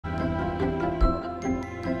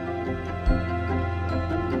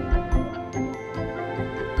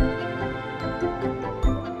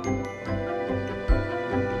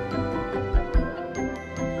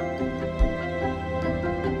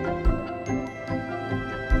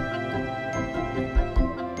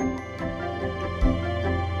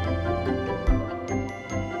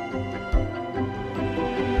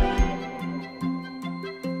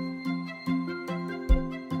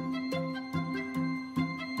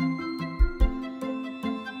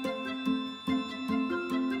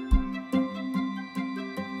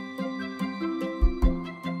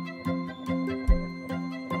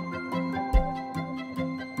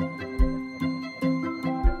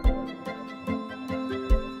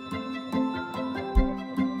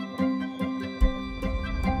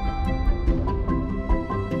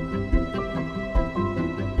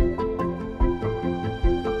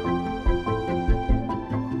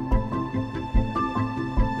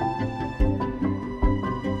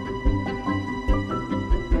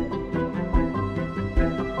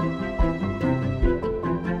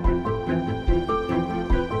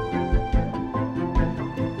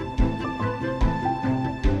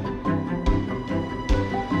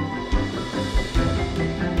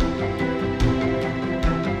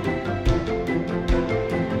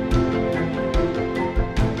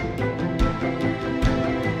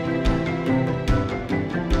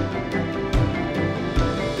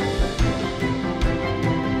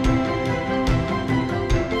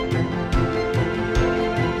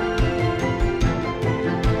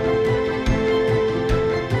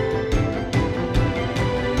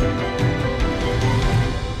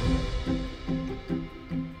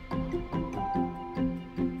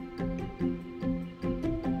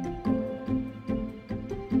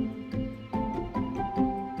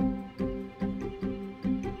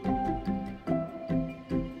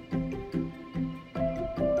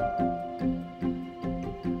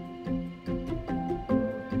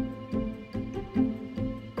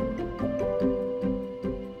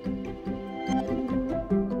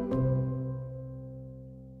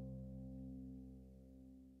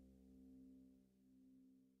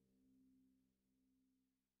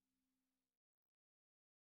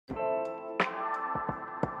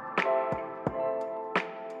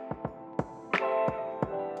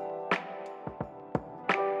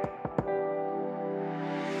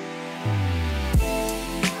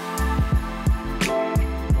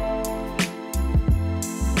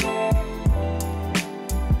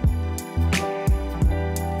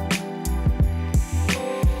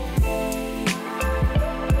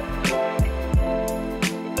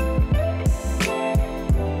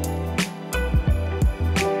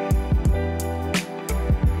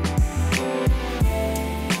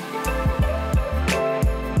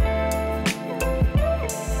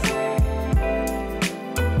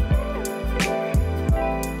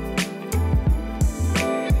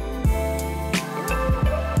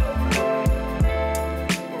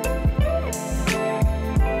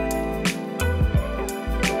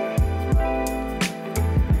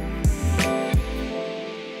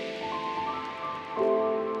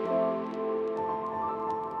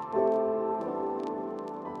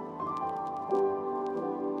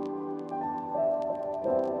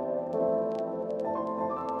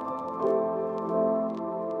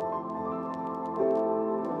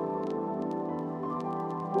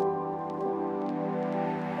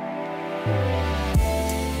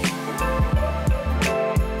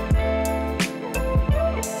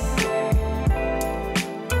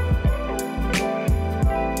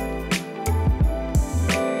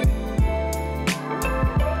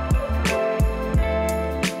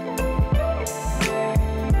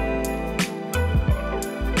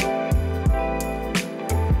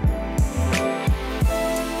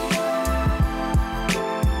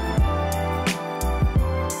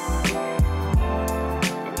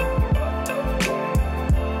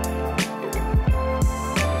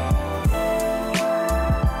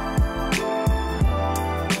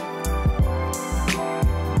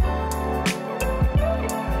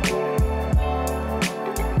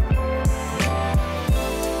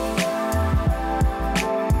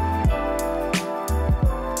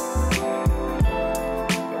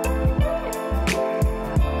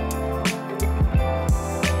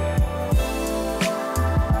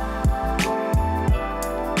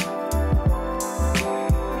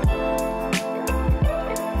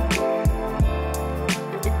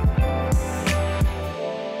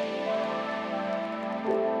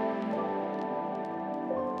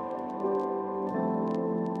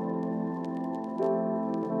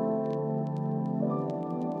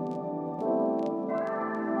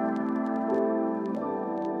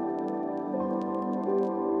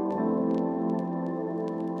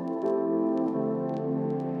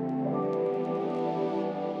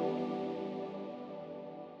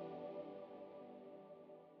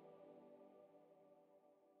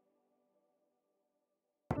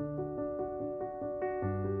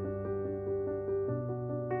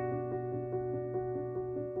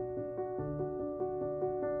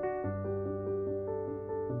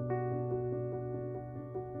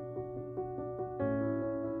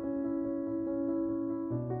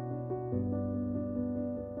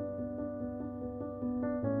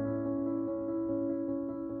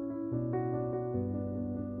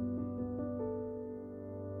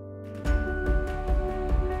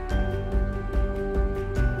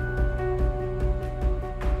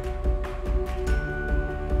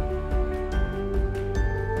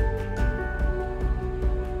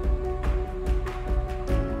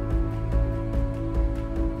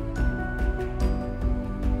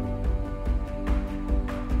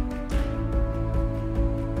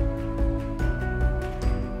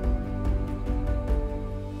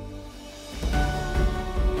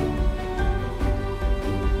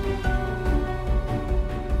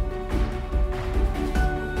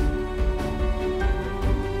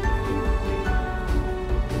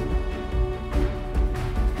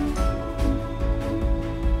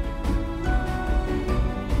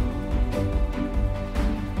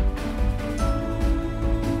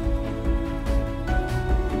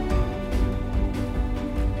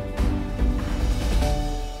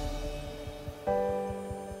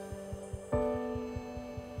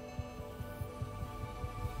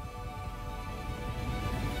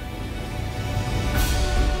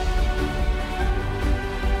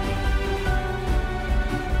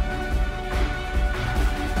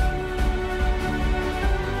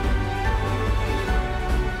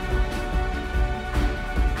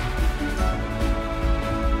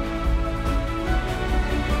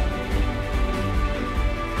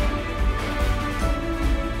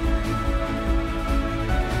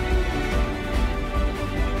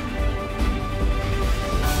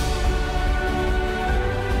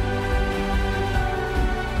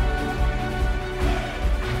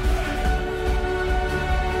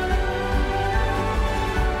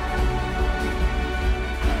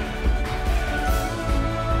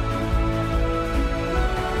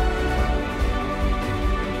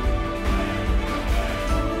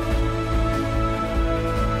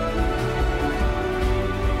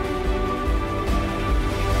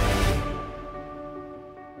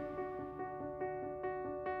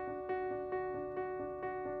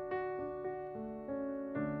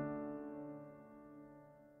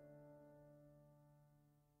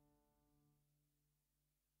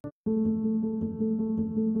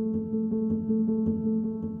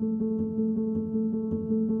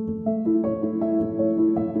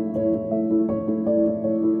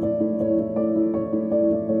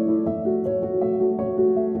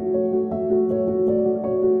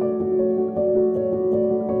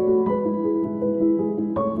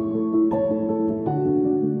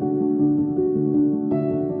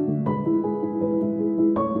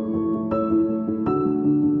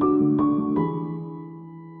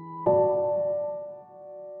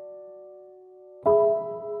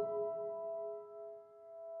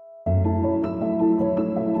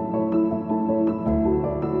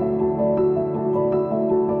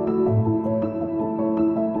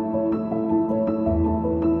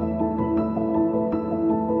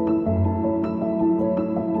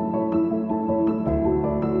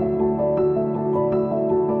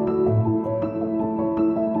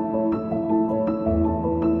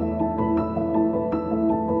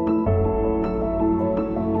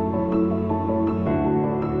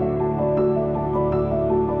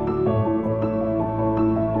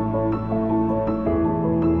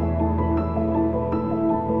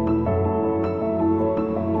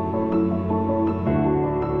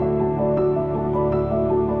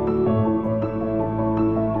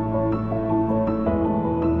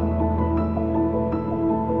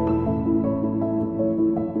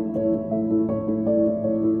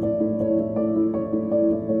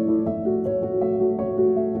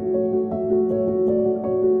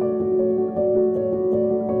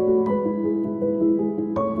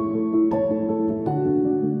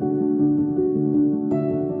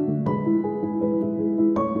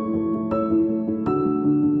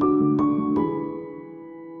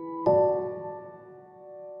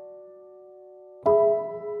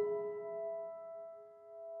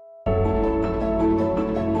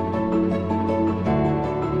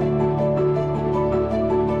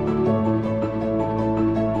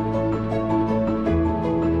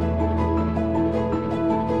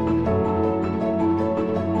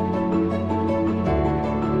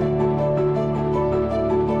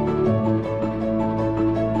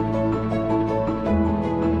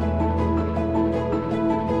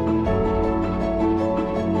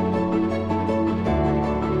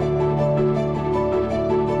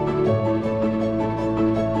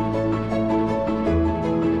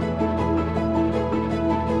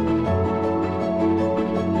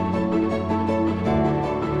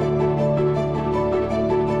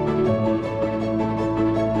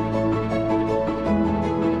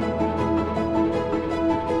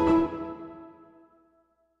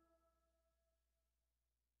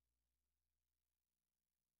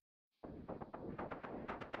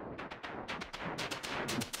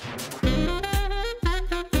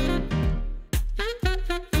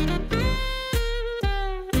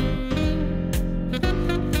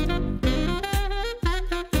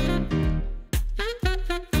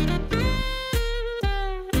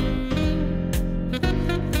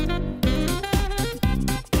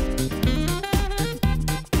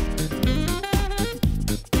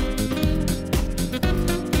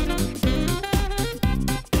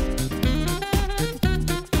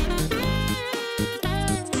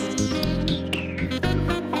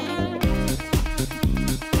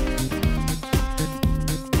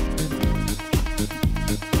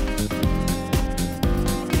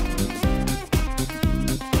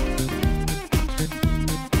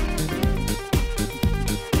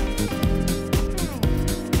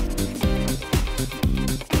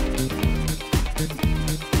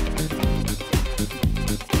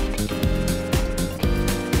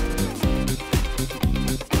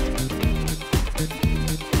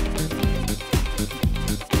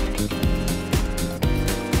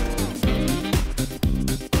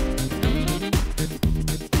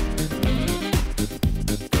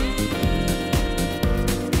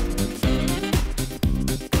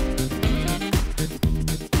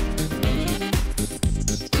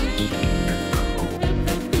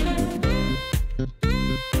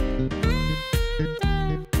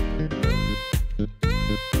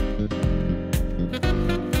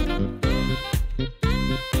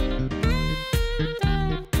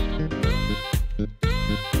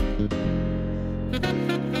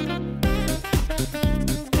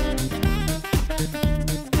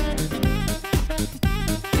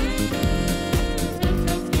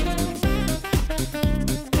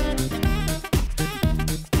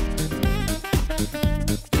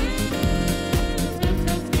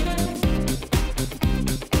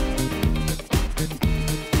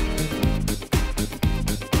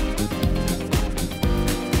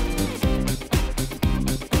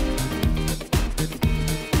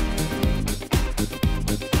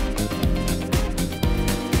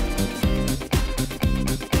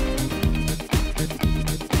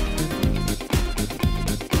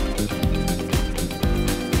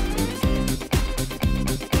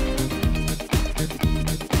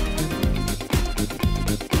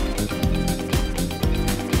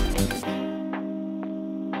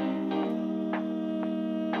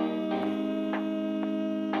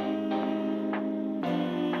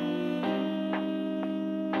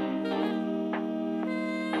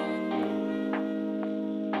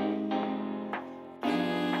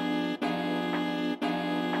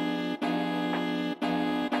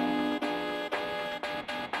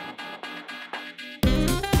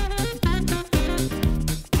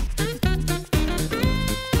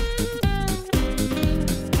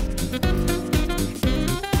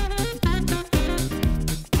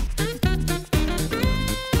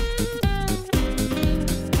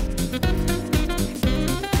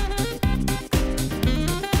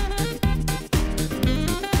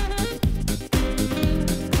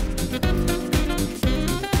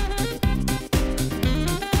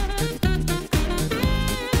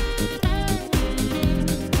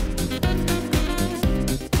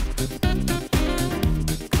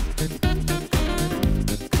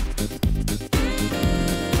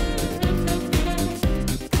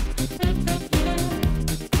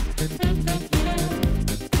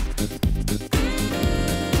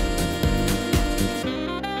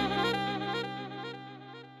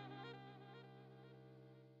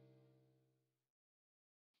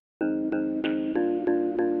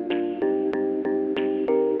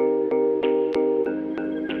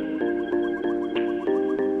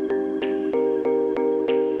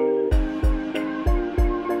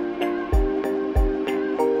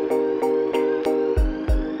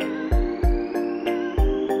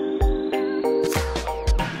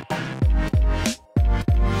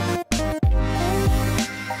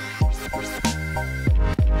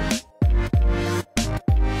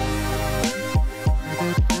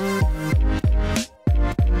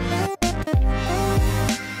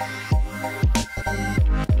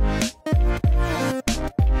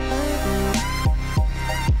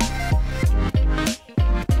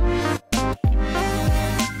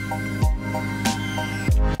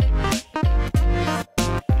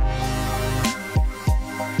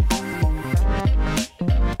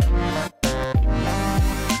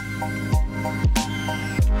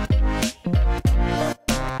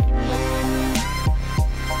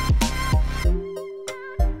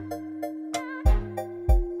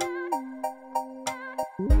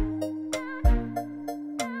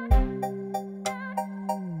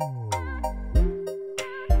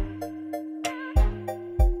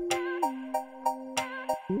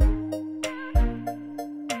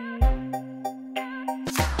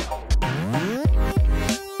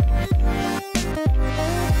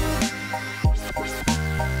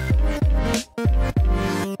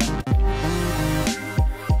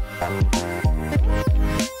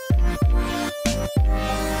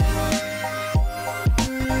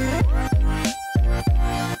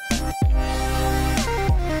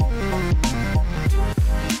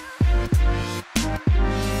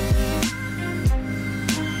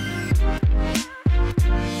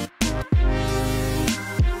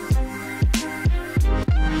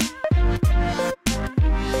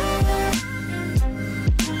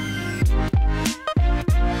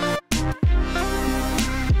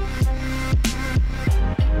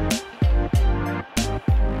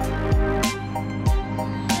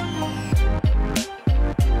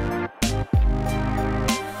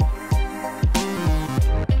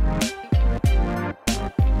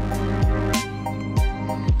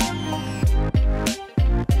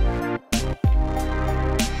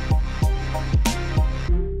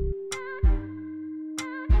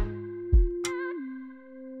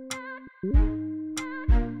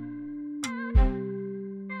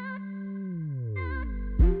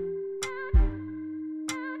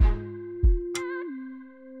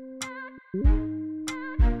Oh,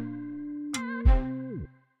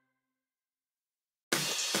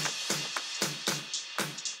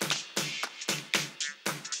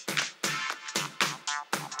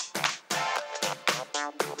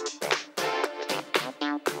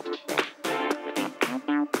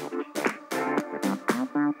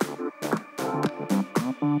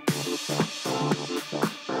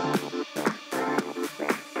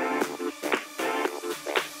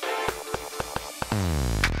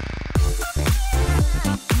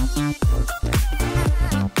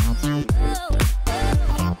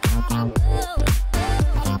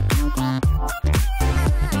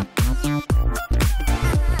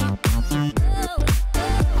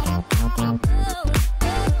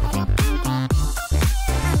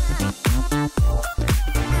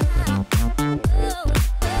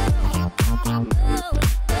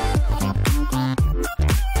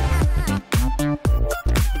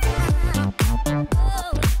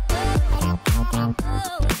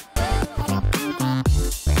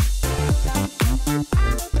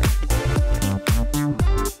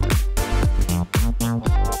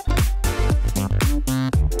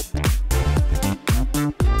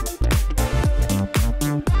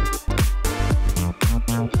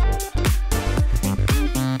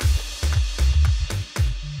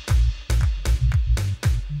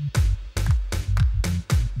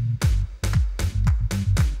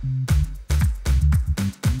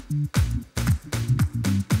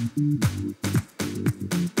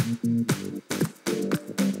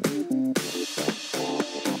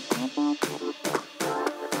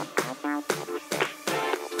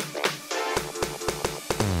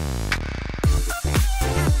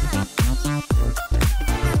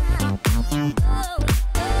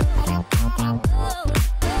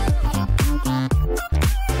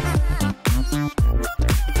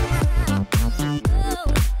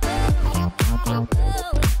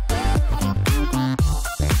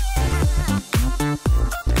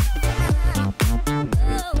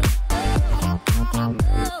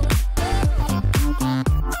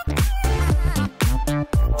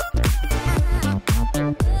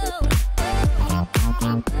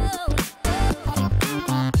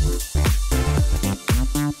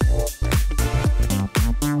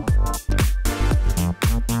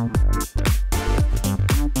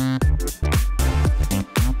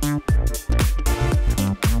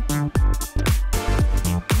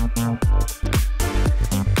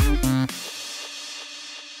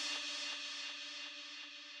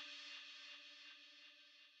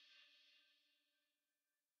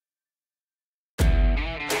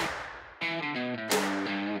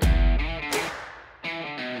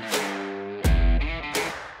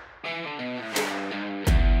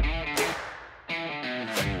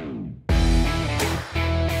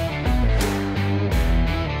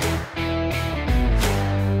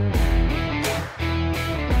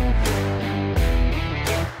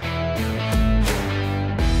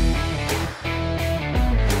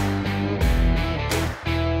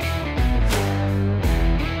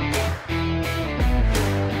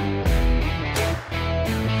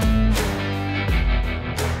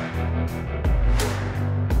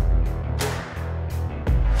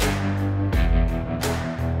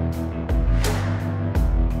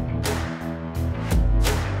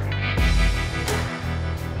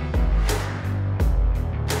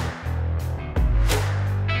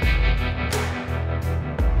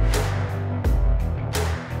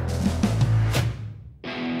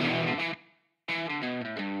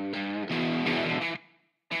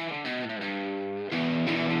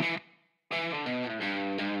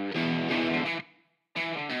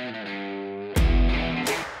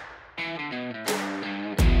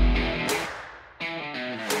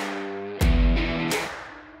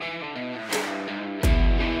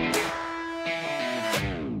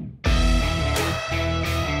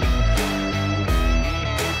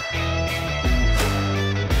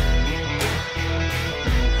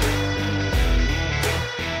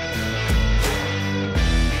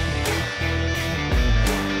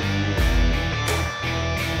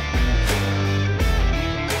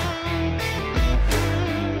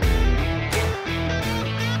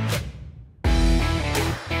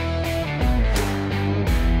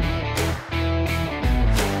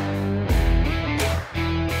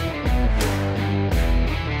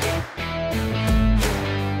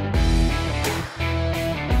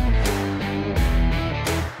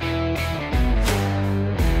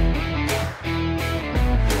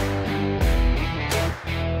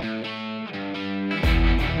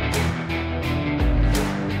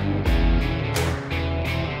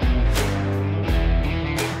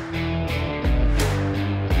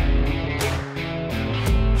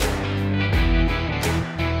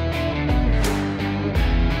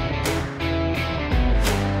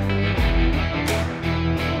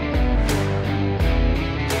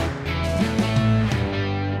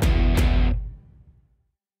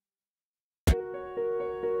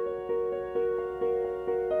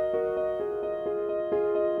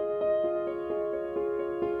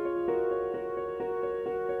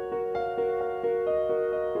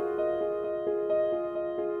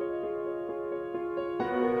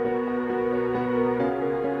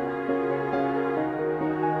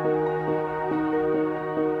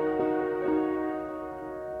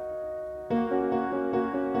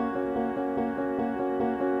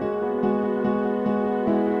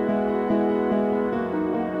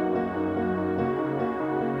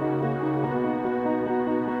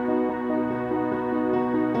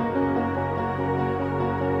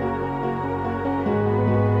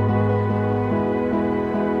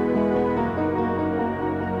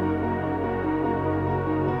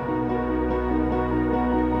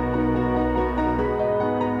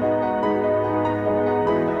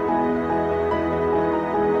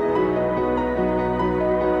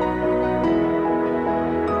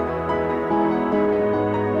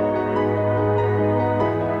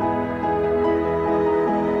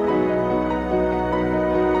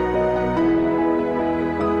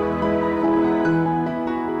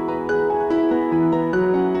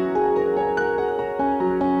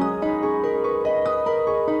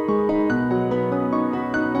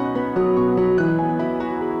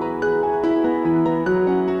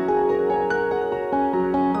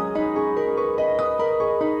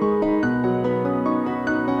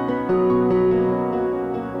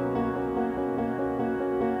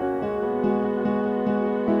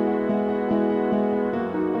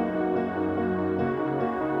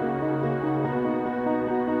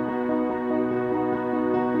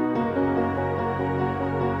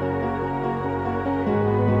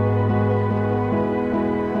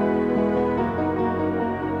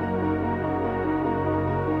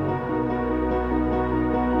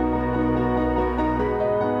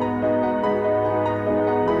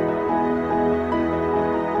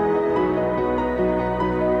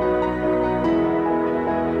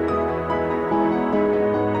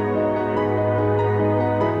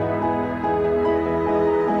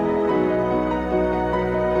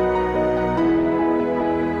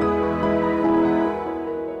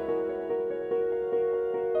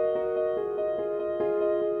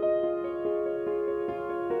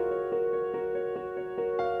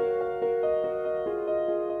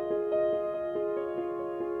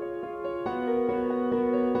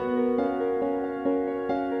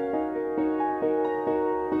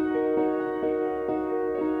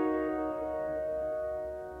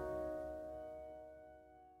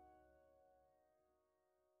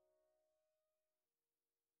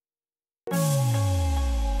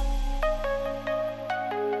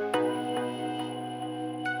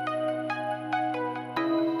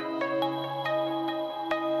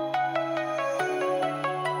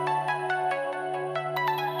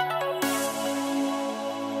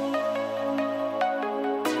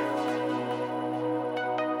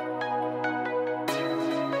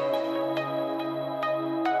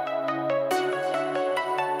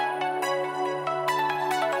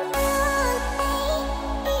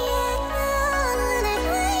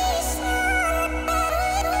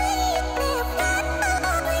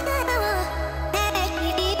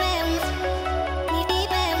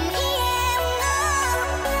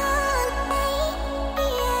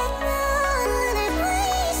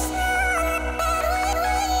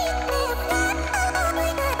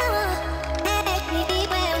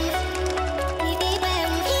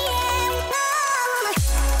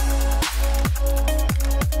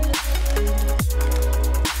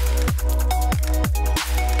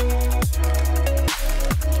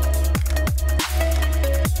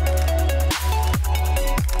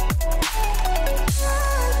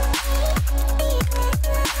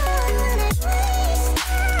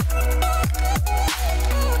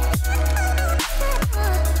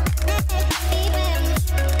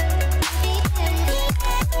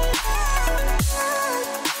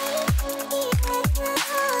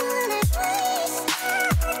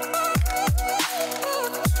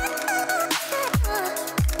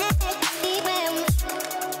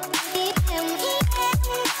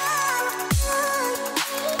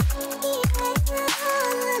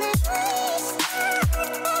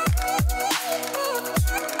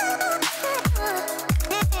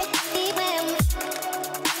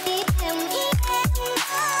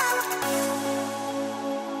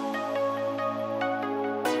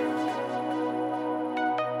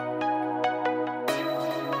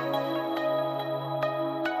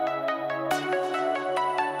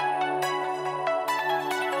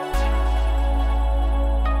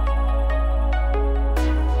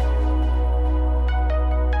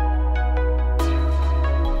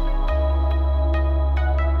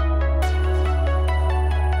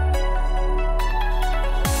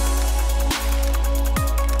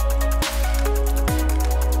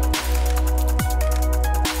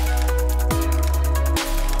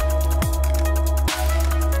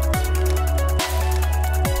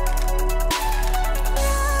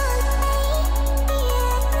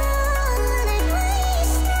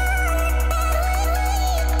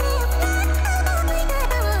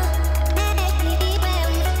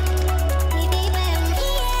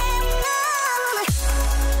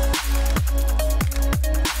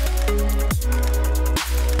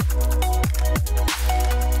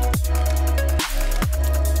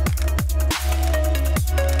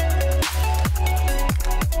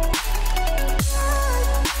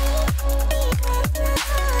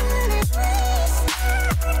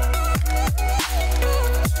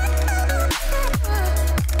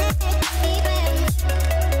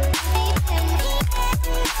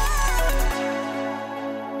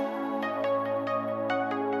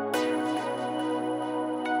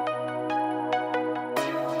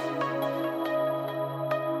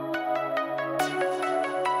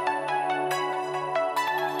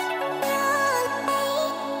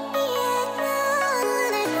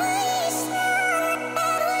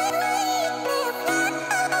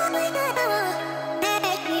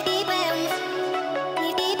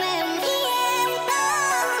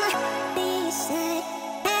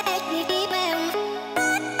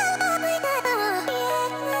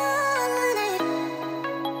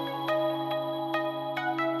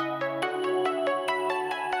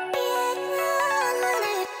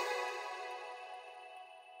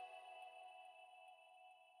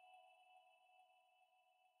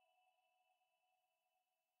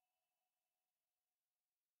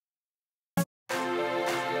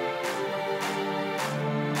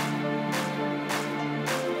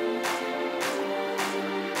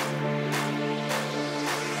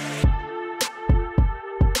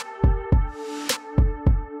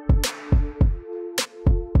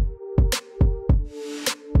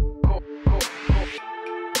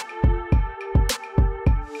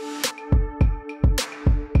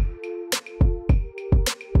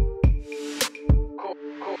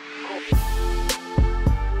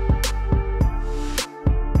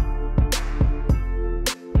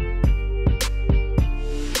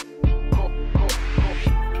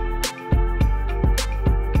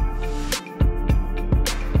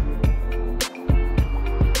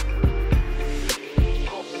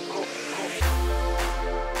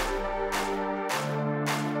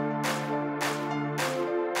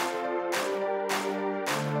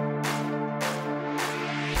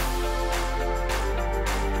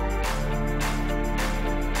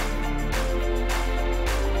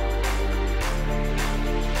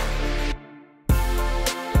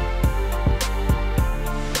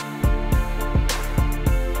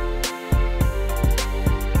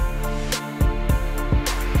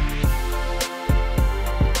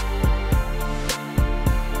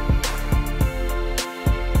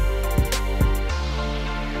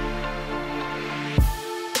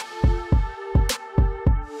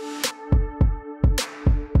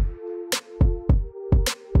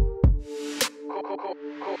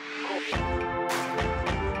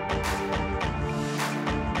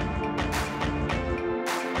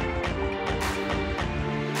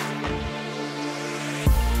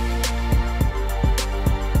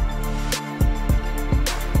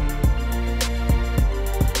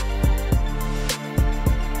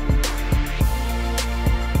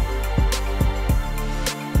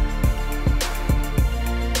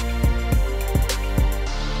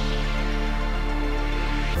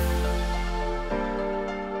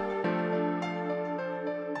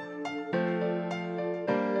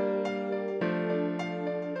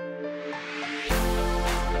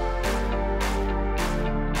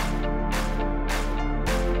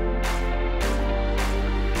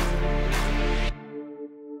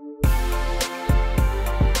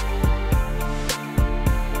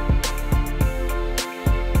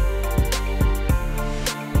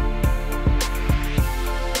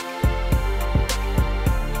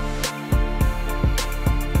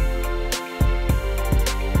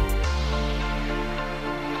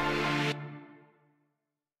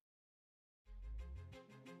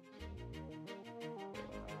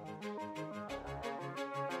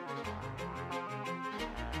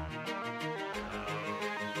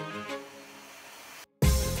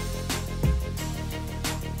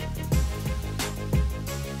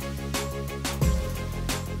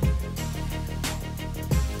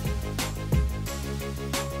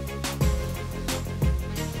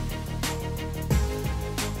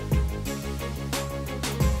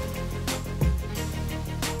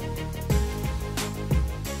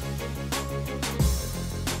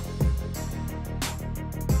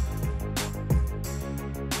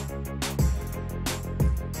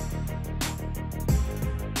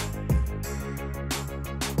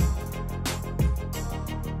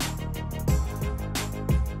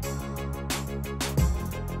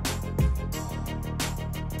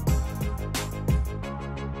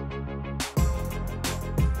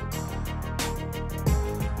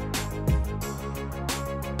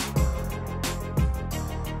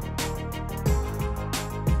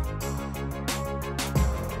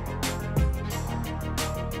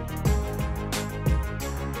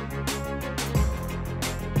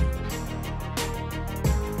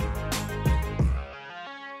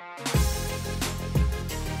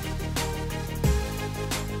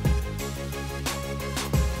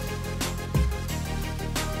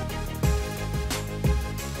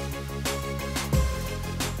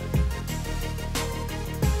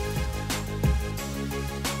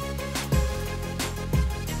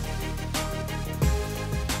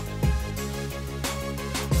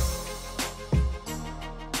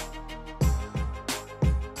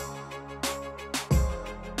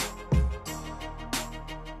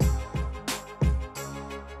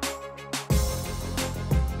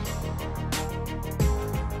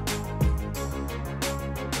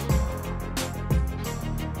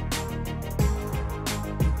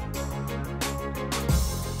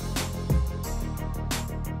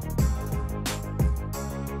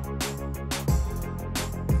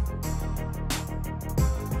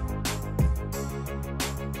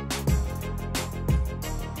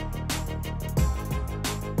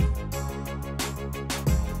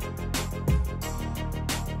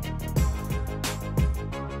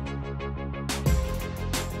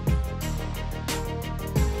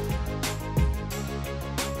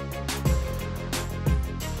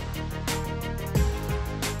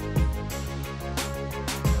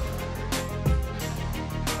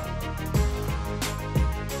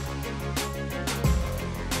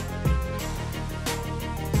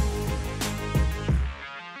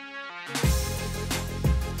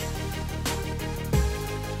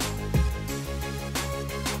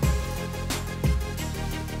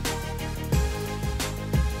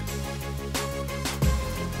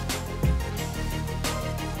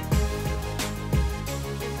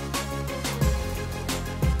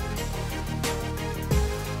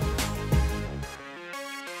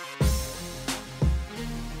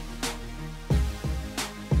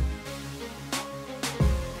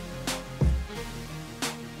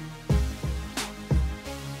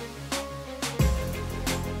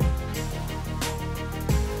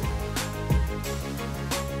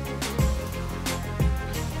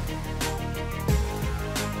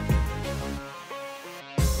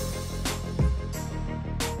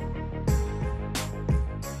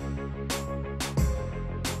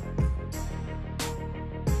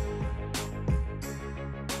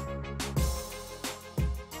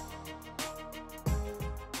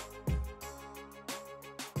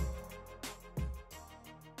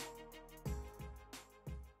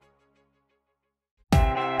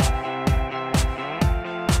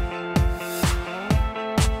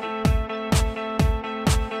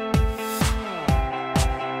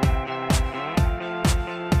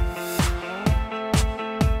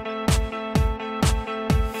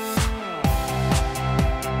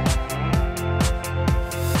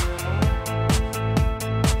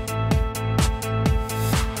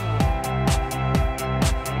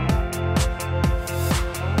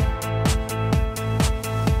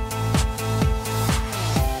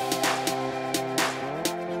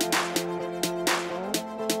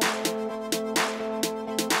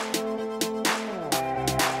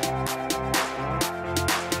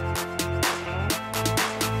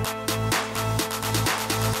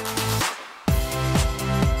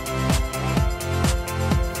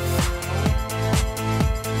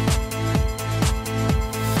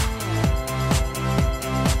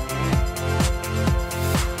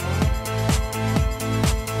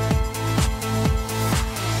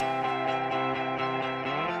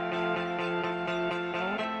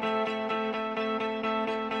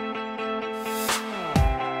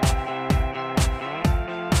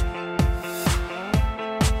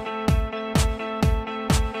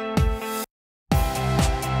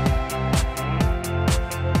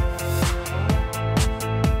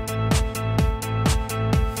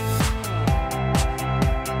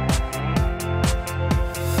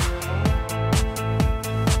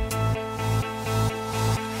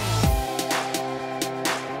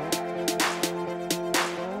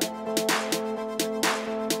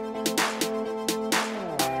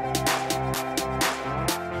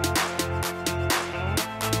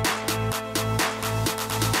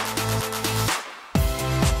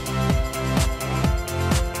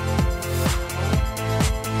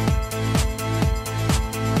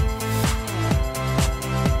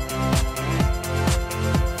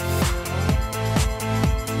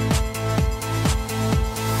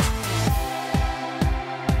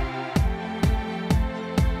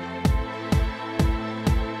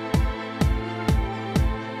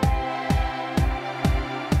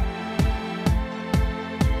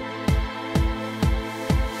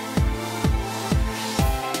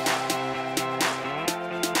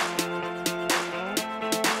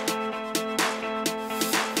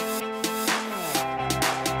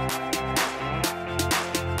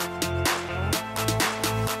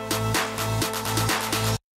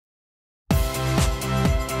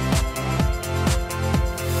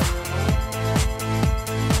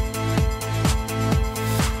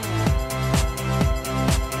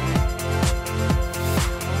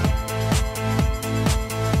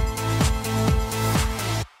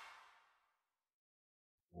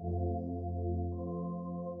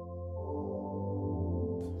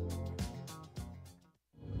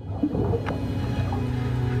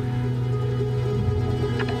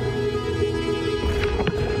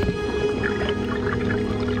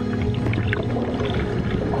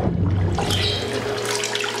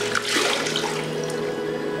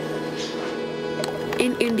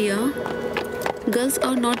 India, girls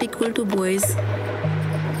are not equal to boys.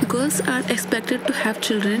 Girls are expected to have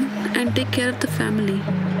children and take care of the family.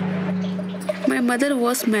 My mother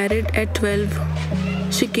was married at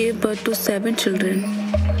 12. She gave birth to 7 children.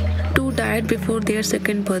 2 died before their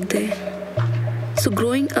second birthday. So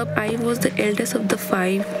growing up, I was the eldest of the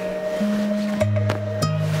 5.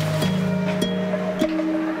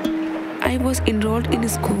 I was enrolled in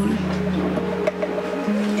school,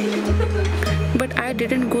 but I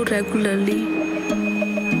didn't go regularly.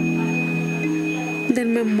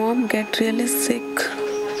 Then my mom got really sick.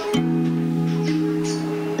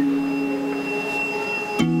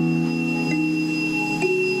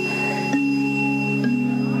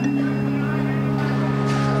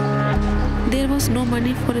 There was no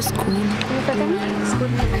money for school.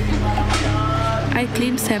 I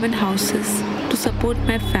cleaned 7 houses to support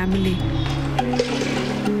my family.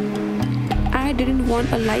 I didn't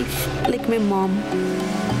want a life like my mom.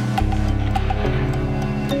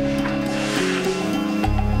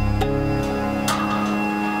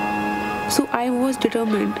 So I was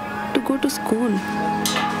determined to go to school.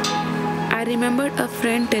 I remembered a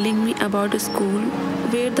friend telling me about a school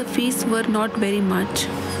where the fees were not very much.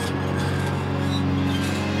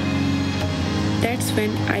 That's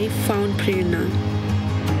when I found Prerna.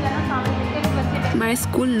 My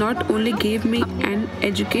school not only gave me an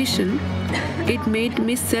education, it made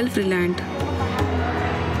me self-reliant.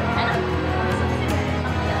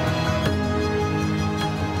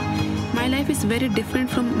 My life is very different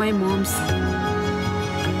from my mom's.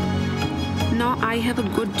 Now I have a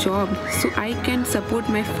good job, so I can support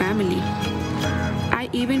my family. I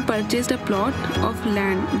even purchased a plot of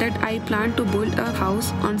land that I plan to build a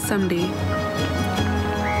house on someday.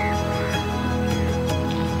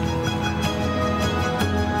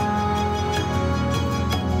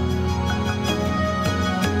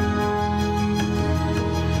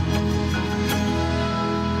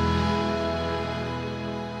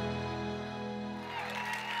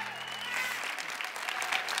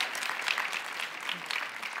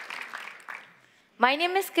 My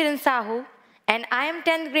name is Kiran Sahu, and I am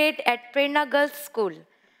 10th grade at Prerna Girls School.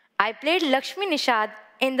 I played Lakshmi Nishad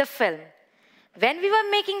in the film. When we were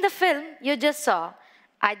making the film, you just saw,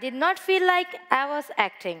 I did not feel like I was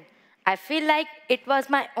acting. I feel like it was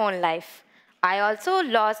my own life. I also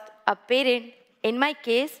lost a parent. In my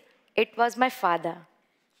case, it was my father.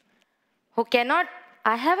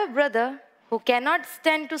 I have a brother who cannot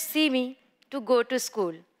stand to see me to go to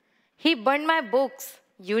school. He burned my books,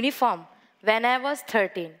 uniform, when I was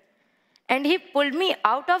 13. And he pulled me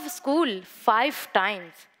out of school 5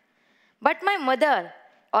 times. But my mother,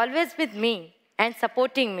 always with me and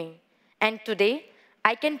supporting me. And today,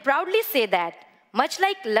 I can proudly say that, much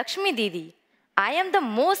like Lakshmi Didi, I am the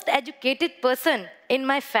most educated person in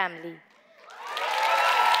my family.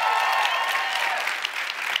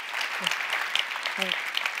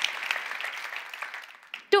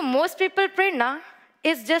 To most people, Prerna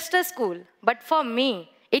is just a school. But for me,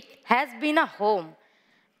 it has been a home.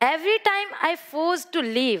 Every time I forced to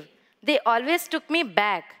leave, they always took me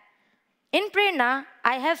back. In Prerna,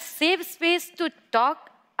 I have safe space to talk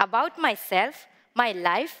about myself, my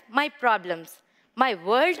life, my problems, my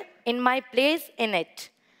world, in my place in it.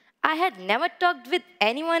 I had never talked with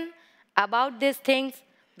anyone about these things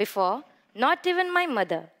before, not even my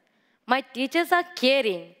mother. My teachers are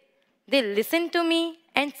caring. They listen to me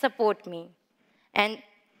and support me. And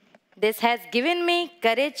this has given me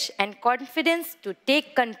courage and confidence to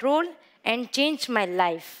take control and change my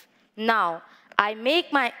life. Now, I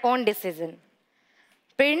make my own decision.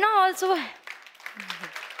 Prerna also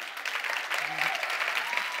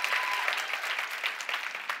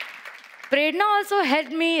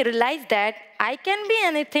helped me realize that I can be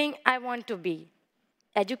anything I want to be.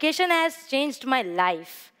 Education has changed my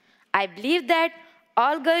life. I believe that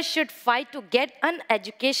all girls should fight to get an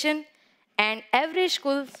education, and every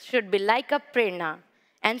school should be like a Prerna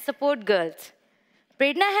and support girls.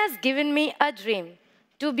 Prerna has given me a dream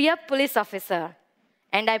to be a police officer,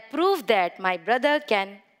 and I proved that my brother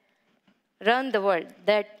can run the world,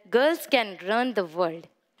 that girls can run the world.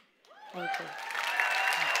 Thank you.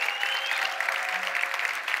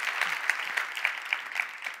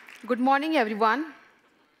 Good morning, everyone.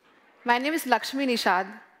 My name is Lakshmi Nishad,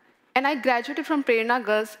 and I graduated from Prerna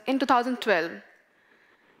Girls in 2012.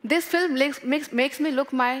 This film makes me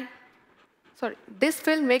look my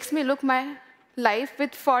life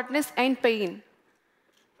with fondness and pain.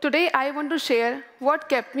 Today, I want to share what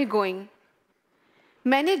kept me going.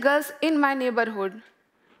 Many girls in my neighborhood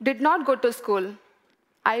did not go to school.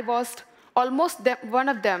 I was almost one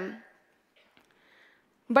of them.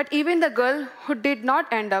 But even the girl who did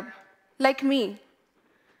not end up like me,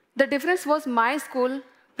 The difference was my school,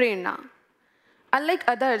 Prerna. Unlike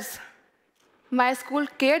others, my school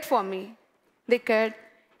cared for me. They cared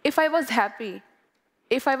if I was happy,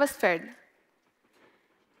 if I was fed.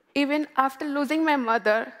 Even after losing my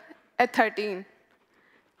mother at 13,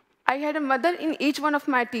 I had a mother in each one of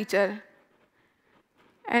my teachers,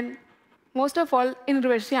 and most of all in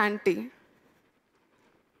Urvashi auntie,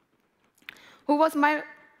 who was my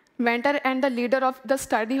mentor and the leader of the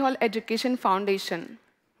Study Hall Education Foundation,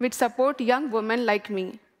 which support young women like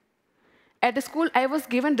me. At the school, I was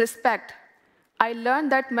given respect. I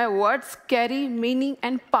learned that my words carry meaning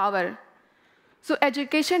and power. So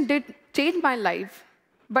education did change my life,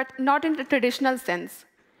 but not in the traditional sense.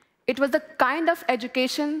 It was the kind of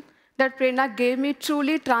education that Prerna gave me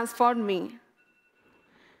truly transformed me.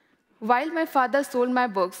 While my father sold my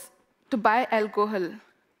books to buy alcohol,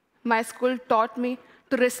 my school taught me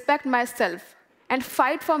to respect myself and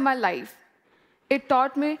fight for my life. It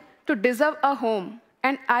taught me to deserve a home,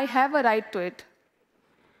 and I have a right to it.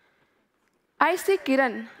 I see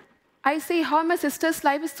Kiran. I see how my sister's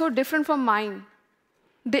life is so different from mine.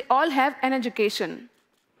 They all have an education.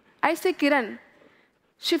 I see Kiran.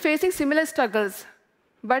 She's facing similar struggles,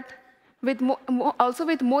 but also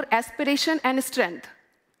with more aspiration and strength.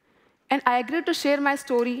 And I agree to share my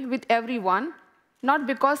story with everyone, not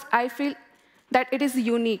because I feel that it is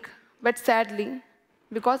unique, but sadly,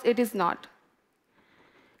 because it is not.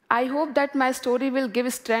 I hope that my story will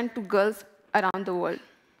give strength to girls around the world.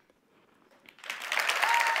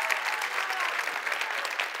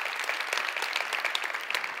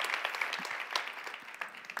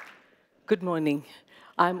 Good morning.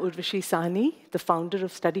 I'm Urvashi Sahni, the founder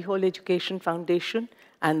of Study Hall Education Foundation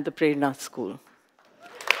and the Prerna School.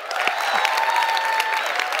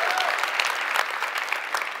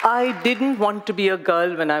 I didn't want to be a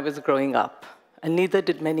girl when I was growing up, and neither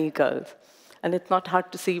did many girls. And it's not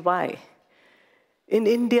hard to see why. In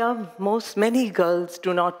India, many girls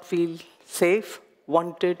do not feel safe,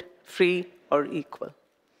 wanted, free, or equal.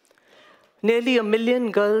 Nearly 1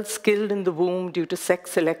 million girls killed in the womb due to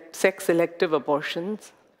sex-selective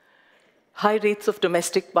abortions, high rates of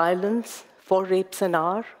domestic violence, 4 rapes an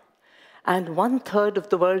hour, and 1/3 of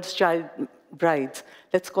the world's child brides,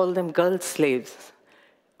 let's call them girl slaves,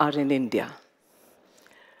 are in India.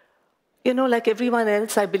 You know, like everyone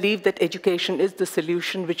else, I believe that education is the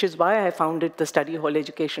solution, which is why I founded the Study Hall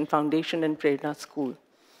Education Foundation and Prerna School.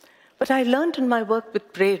 But I learned in my work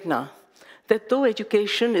with Prerna that though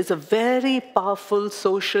education is a very powerful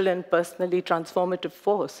social and personally transformative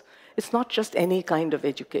force, it's not just any kind of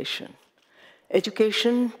education.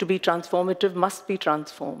 Education, to be transformative, must be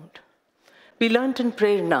transformed. We learned in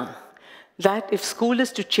Prerna that if school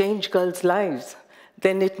is to change girls' lives,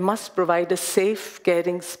 then it must provide a safe,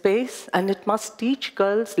 caring space, and it must teach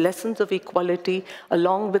girls lessons of equality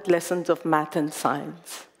along with lessons of math and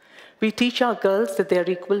science. We teach our girls that they are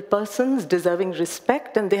equal persons, deserving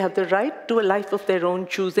respect, and they have the right to a life of their own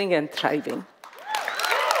choosing and thriving.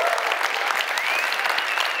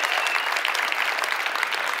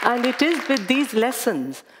 And it is with these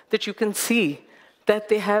lessons that you can see that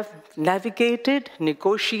they have navigated,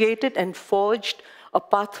 negotiated, and forged a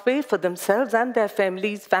pathway for themselves and their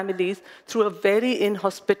families through a very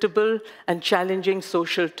inhospitable and challenging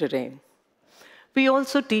social terrain. We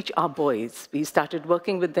also teach our boys, we started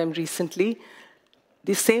working with them recently,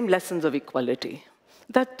 the same lessons of equality.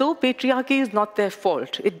 That though patriarchy is not their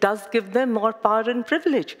fault, it does give them more power and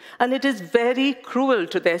privilege. And it is very cruel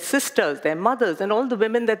to their sisters, their mothers, and all the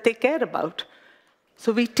women that they care about.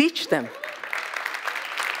 So we teach them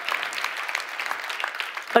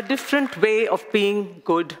a different way of being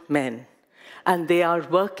good men. And they are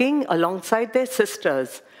working alongside their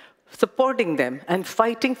sisters, supporting them and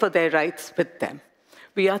fighting for their rights with them.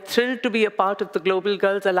 We are thrilled to be a part of the Global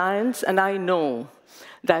Girls Alliance, and I know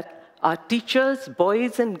that our teachers,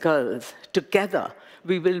 boys and girls, together,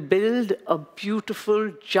 we will build a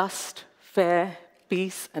beautiful, just, fair,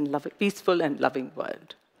 peaceful and loving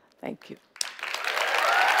world. Thank you.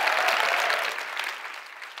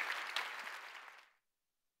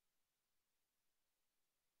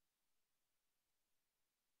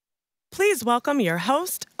 Please welcome your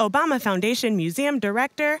host, Obama Foundation Museum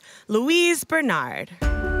Director, Louise Bernard.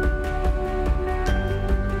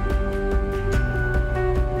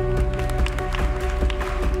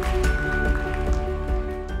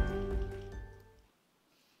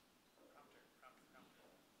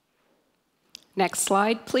 Next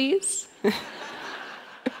slide, please.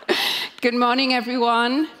 Good morning,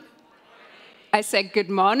 everyone. I said good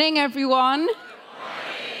morning, everyone.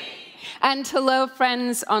 And hello,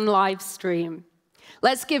 friends on live stream.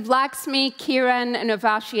 Let's give Lakshmi, Kiran, and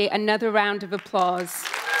Urvashi another round of applause.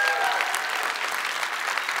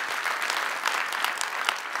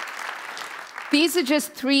 These are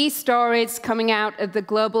just 3 stories coming out of the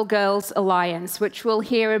Global Girls Alliance, which we'll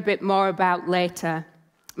hear a bit more about later.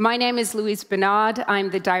 My name is Louise Bernard.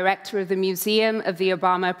 I'm the director of the Museum of the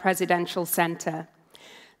Obama Presidential Center.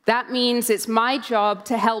 That means it's my job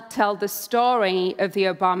to help tell the story of the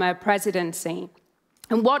Obama presidency.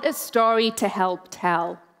 And what a story to help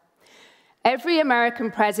tell. Every American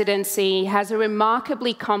presidency has a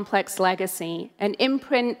remarkably complex legacy, an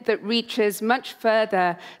imprint that reaches much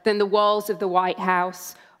further than the walls of the White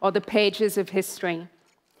House or the pages of history.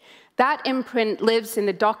 That imprint lives in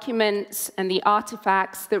the documents and the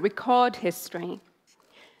artifacts that record history.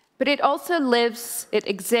 But it also lives, it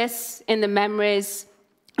exists in the memories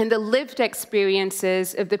and the lived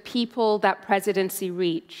experiences of the people that presidency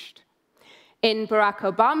reached. In Barack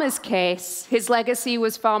Obama's case, his legacy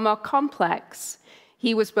was far more complex.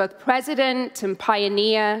 He was both president and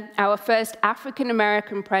pioneer, our first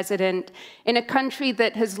African-American president in a country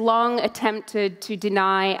that has long attempted to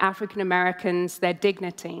deny African Americans their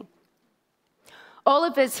dignity. All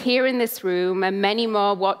of us here in this room, and many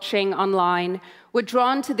more watching online, were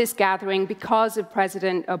drawn to this gathering because of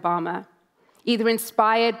President Obama, either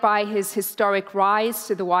inspired by his historic rise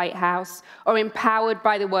to the White House or empowered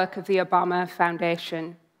by the work of the Obama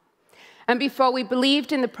Foundation. And before we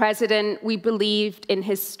believed in the president, we believed in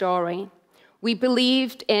his story. We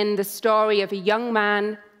believed in the story of a young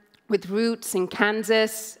man with roots in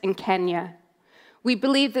Kansas and Kenya. We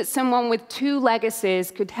believed that someone with 2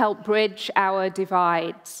 legacies could help bridge our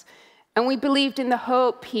divides. And we believed in the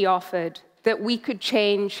hope he offered, that we could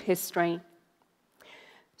change history.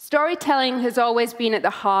 Storytelling has always been at the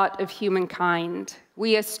heart of humankind.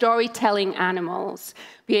 We are storytelling animals,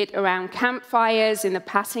 be it around campfires, in the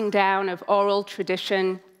passing down of oral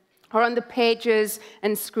tradition, or on the pages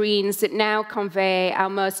and screens that now convey our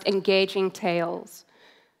most engaging tales.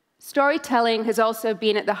 Storytelling has also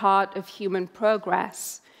been at the heart of human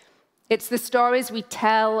progress. It's the stories we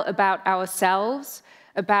tell about ourselves,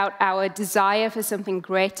 about our desire for something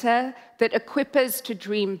greater, that equip us to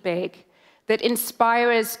dream big, that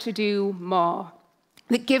inspire us to do more,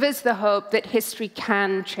 that give us the hope that history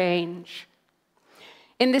can change.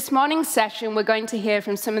 In this morning's session, we're going to hear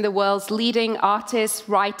from some of the world's leading artists,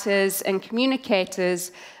 writers, and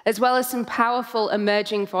communicators, as well as some powerful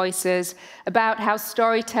emerging voices about how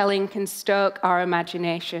storytelling can stoke our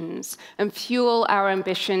imaginations and fuel our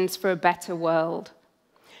ambitions for a better world.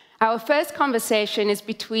 Our first conversation is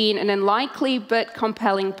between an unlikely but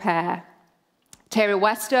compelling pair. Tara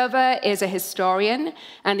Westover is a historian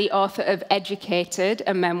and the author of Educated,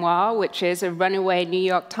 a memoir, which is a runaway New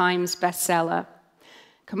York Times bestseller.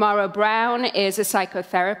 Kamara Brown is a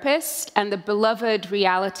psychotherapist and the beloved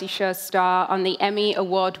reality show star on the Emmy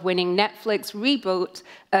Award-winning Netflix reboot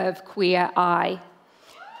of Queer Eye.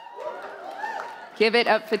 Give it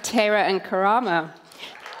up for Tara and Karama.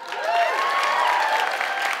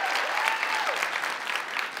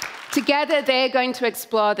 Together, they're going to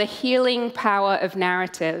explore the healing power of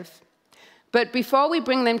narrative. But before we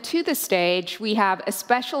bring them to the stage, we have a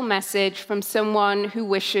special message from someone who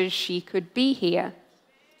wishes she could be here.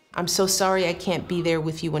 I'm so sorry I can't be there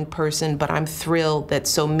with you in person, but I'm thrilled that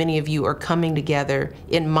so many of you are coming together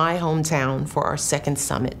in my hometown for our second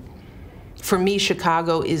summit. For me,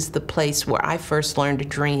 Chicago is the place where I first learned to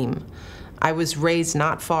dream. I was raised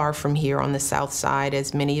not far from here on the South Side,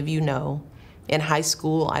 as many of you know. In high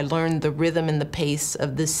school, I learned the rhythm and the pace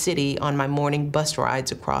of this city on my morning bus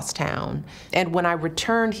rides across town. And when I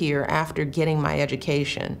returned here after getting my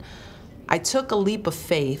education, I took a leap of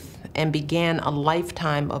faith and began a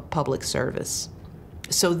lifetime of public service.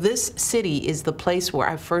 So this city is the place where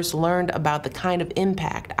I first learned about the kind of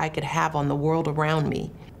impact I could have on the world around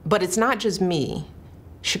me. But it's not just me.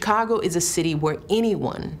 Chicago is a city where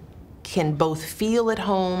anyone can both feel at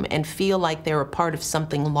home and feel like they're a part of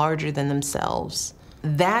something larger than themselves.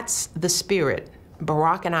 That's the spirit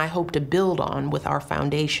Barack and I hope to build on with our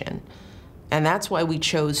foundation. And that's why we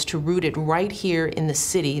chose to root it right here in the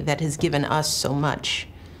city that has given us so much.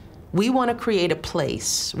 We want to create a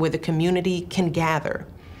place where the community can gather,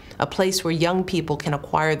 a place where young people can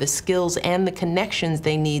acquire the skills and the connections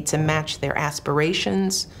they need to match their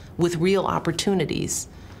aspirations with real opportunities,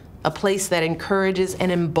 a place that encourages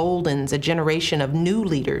and emboldens a generation of new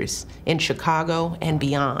leaders in Chicago and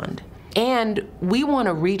beyond. And we want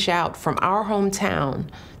to reach out from our hometown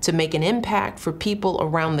to make an impact for people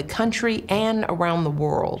around the country and around the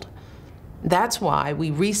world. That's why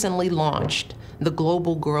we recently launched the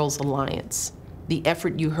Global Girls Alliance, the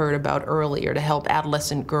effort you heard about earlier to help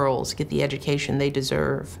adolescent girls get the education they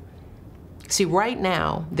deserve. See, right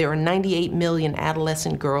now, there are 98 million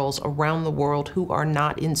adolescent girls around the world who are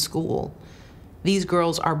not in school. These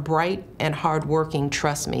girls are bright and hardworking,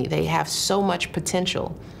 trust me. They have so much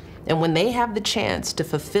potential. And when they have the chance to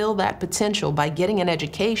fulfill that potential by getting an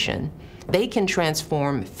education, they can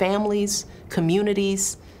transform families,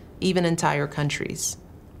 communities, even entire countries.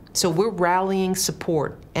 So we're rallying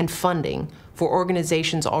support and funding for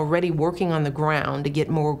organizations already working on the ground to get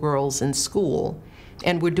more girls in school.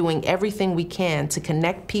 And we're doing everything we can to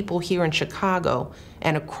connect people here in Chicago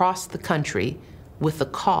and across the country with the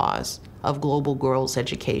cause of global girls'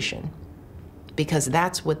 education. Because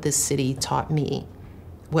that's what this city taught me.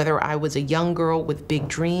 Whether I was a young girl with big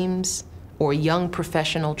dreams or a young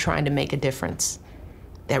professional trying to make a difference,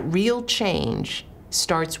 that real change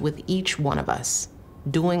starts with each one of us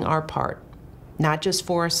doing our part, not just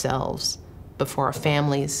for ourselves, but for our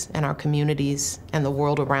families and our communities and the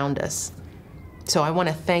world around us. So I want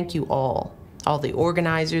to thank you all the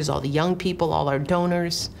organizers, all the young people, all our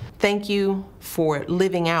donors. Thank you for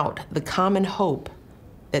living out the common hope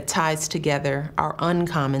that ties together our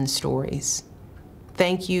uncommon stories.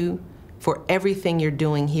 Thank you for everything you're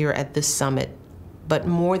doing here at this summit, but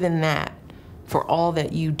more than that, for all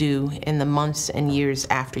that you do in the months and years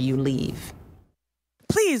after you leave.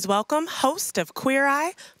 Please welcome host of Queer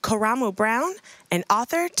Eye, Karamu Brown, and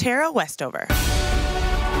author Tara Westover. Can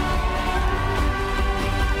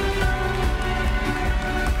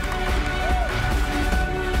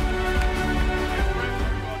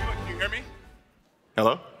you hear me?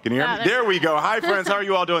 Hello? Can you hear me? There we go. Hi, friends. How are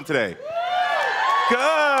you all doing today?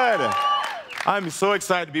 Good. I'm so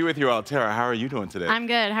excited to be with you all. Tara, how are you doing today? I'm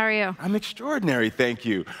good. How are you? I'm extraordinary, thank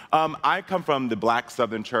you. I come from the Black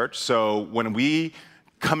Southern Church, so when we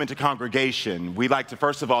come into congregation, we like to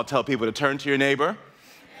first of all tell people to turn to your neighbor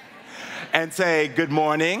and say, good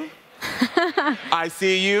morning, I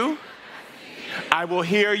see you, I will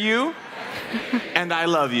hear you, and I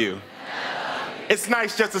love you. It's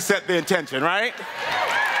nice just to set the intention, right?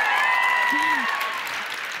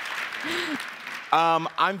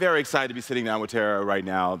 I'm very excited to be sitting down with Tara right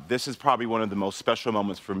now. This is probably one of the most special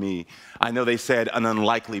moments for me. I know they said an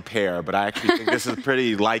unlikely pair, but I actually think this is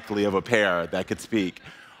pretty likely of a pair that could speak.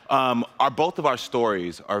 Both of our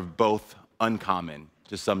stories are both uncommon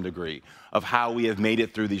to some degree, of how we have made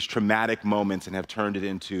it through these traumatic moments and have turned it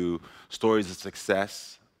into stories of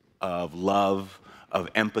success, of love, of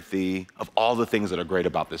empathy, of all the things that are great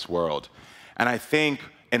about this world. And I think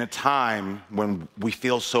in a time when we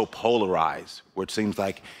feel so polarized, where it seems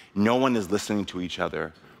like no one is listening to each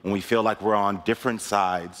other, when we feel like we're on different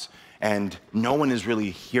sides and no one is really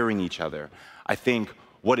hearing each other, I think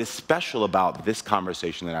what is special about this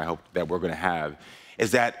conversation that I hope that we're going to have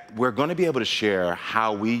is that we're going to be able to share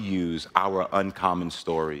how we use our uncommon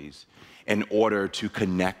stories in order to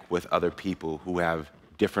connect with other people who have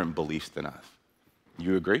different beliefs than us.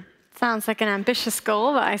 You agree? Sounds like an ambitious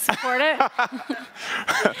goal, but I support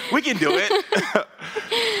it. We can do it.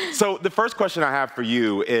 So the first question I have for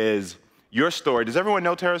you is your story. Does everyone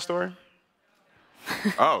know Tara's story?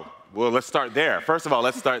 Oh, well, let's start there. First of all,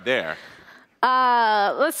 let's start there.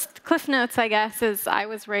 Cliff notes, I guess, is I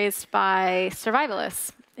was raised by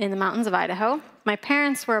survivalists in the mountains of Idaho. My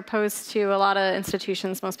parents were opposed to a lot of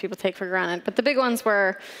institutions most people take for granted, but the big ones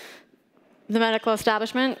were the medical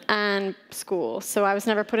establishment and school. So I was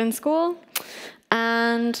never put in school.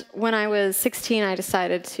 And when I was 16, I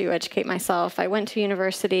decided to educate myself. I went to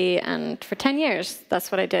university, and for 10 years,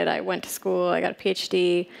 that's what I did. I went to school, I got a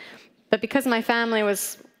PhD. But because my family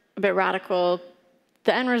was a bit radical,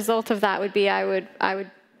 the end result of that would be I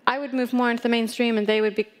would move more into the mainstream, and they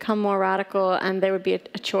would become more radical, and there would be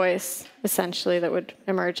a choice, essentially, that would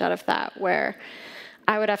emerge out of that, where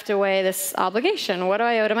I would have to weigh this obligation. What do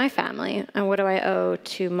I owe to my family, and what do I owe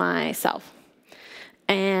to myself?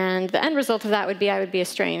 And the end result of that would be I would be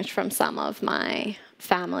estranged from some of my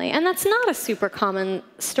family. And that's not a super common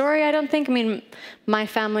story, I don't think. I mean, my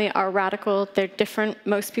family are radical. They're different.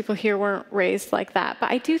 Most people here weren't raised like that.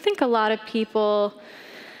 But I do think a lot of people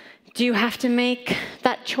do have to make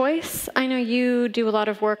that choice. I know you do a lot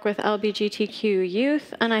of work with LGBTQ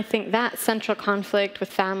youth, and I think that central conflict with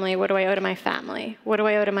family, what do I owe to my family? What do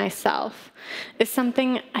I owe to myself? Is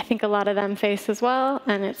something I think a lot of them face as well,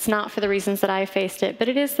 and it's not for the reasons that I faced it, but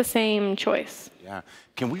it is the same choice. Yeah.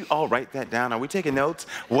 Can we all write that down? Are we taking notes?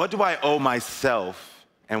 What do I owe myself,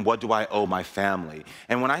 and what do I owe my family?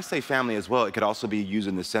 And when I say family as well, it could also be used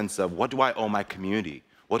in the sense of what do I owe my community?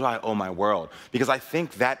 What do I owe my world? Because I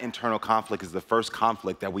think that internal conflict is the first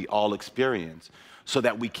conflict that we all experience, so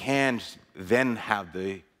that we can then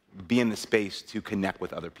be in the space to connect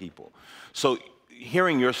with other people. So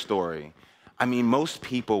hearing your story, I mean, most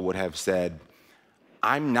people would have said,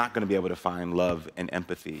 I'm not going to be able to find love and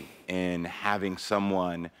empathy in having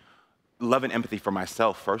someone love and empathy for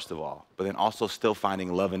myself, first of all, but then also still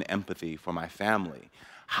finding love and empathy for my family.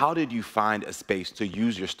 How did you find a space to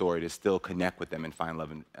use your story to still connect with them and find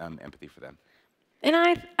love and empathy for them? And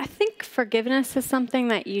I think forgiveness is something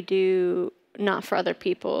that you do not for other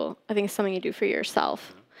people. I think it's something you do for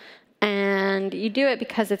yourself. And you do it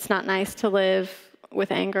because it's not nice to live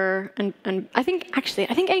with anger. And I think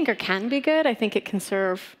anger can be good. I think it can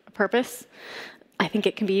serve a purpose. I think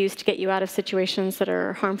it can be used to get you out of situations that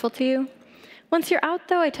are harmful to you. Once you're out,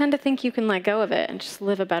 though, I tend to think you can let go of it and just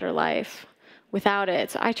live a better life without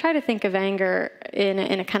it. So I try to think of anger in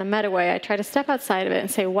a kind of meta way. I try to step outside of it and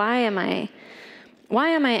say, why am I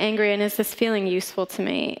angry, and is this feeling useful to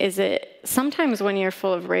me? Is it, sometimes when you're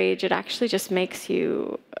full of rage, it actually just makes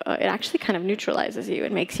you, it actually kind of neutralizes you.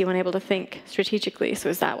 It makes you unable to think strategically. So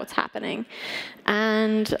is that what's happening?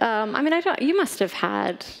 And I mean, you must have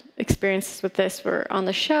had experiences with this where on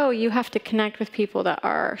the show, you have to connect with people that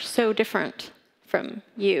are so different from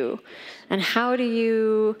you. And how do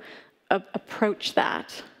you approach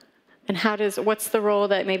that? And what's the role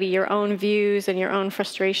that maybe your own views and your own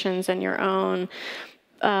frustrations and your own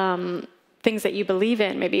things that you believe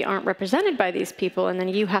in maybe aren't represented by these people, and then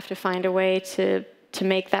you have to find a way to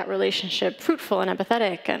make that relationship fruitful and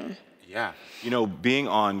empathetic. And yeah, you know, being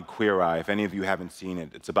on Queer Eye, if any of you haven't seen it,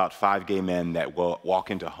 it's about 5 gay men that will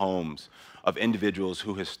walk into homes of individuals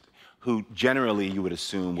who generally you would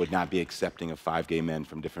assume would not be accepting of 5 gay men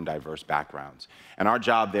from different diverse backgrounds. And our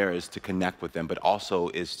job there is to connect with them, but also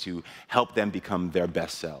is to help them become their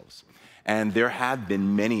best selves. And there have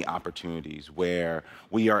been many opportunities where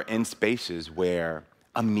we are in spaces where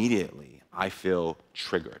immediately I feel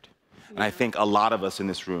triggered. And I think a lot of us in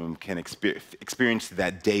this room can experience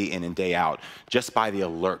that day in and day out just by the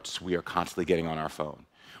alerts we are constantly getting on our phone.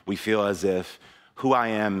 We feel as if who I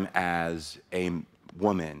am as a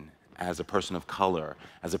woman, as a person of color,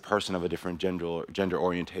 as a person of a different gender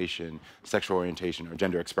orientation, sexual orientation, or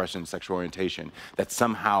gender expression, sexual orientation, that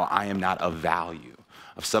somehow I am not of value,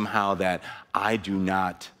 of somehow that I do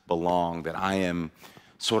not belong, that I am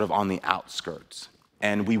sort of on the outskirts.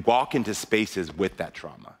 And we walk into spaces with that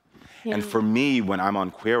trauma. Yeah. And for me, when I'm on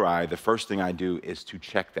Queer Eye, the first thing I do is to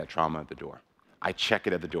check that trauma at the door. I check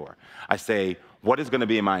it at the door. I say, what is gonna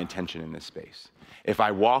be my intention in this space? If I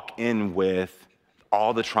walk in with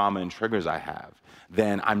all the trauma and triggers I have,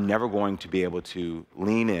 then I'm never going to be able to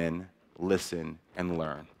lean in, listen, and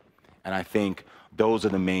learn. And I think those are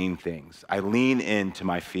the main things. I lean into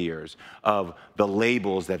my fears of the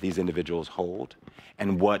labels that these individuals hold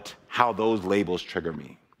and how those labels trigger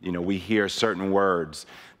me. You know, we hear certain words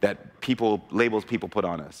that labels people put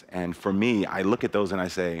on us. And for me, I look at those and I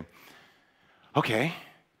say, okay,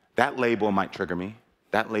 that label might trigger me,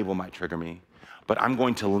 that label might trigger me, but I'm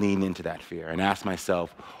going to lean into that fear and ask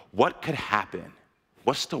myself, what could happen?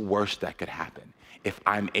 What's the worst that could happen if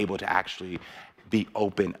I'm able to actually be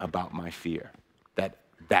open about my fear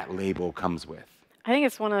that label comes with? I think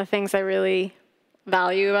it's one of the things I really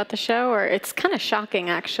value about the show, or it's kind of shocking,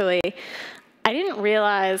 actually. I didn't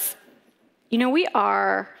realize, you know, we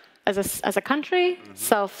are, as a country,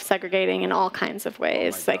 self-segregating in all kinds of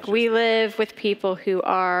ways. Like, we live with people who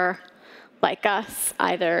are like us,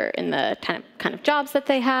 either in the kind of jobs that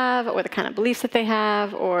they have, or the kind of beliefs that they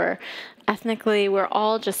have, or ethnically, we're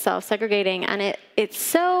all just self-segregating. And it's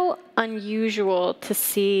so unusual to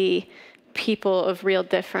see people of real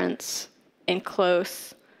difference in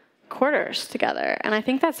close quarters together. And I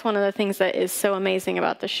think that's one of the things that is so amazing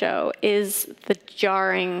about the show, is the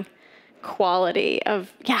jarring quality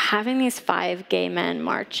of, having these 5 gay men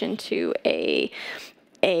march into a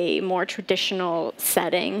more traditional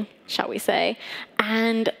setting, shall we say,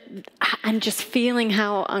 and just feeling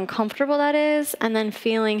how uncomfortable that is, and then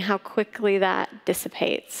feeling how quickly that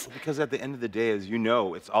dissipates. Because at the end of the day, as you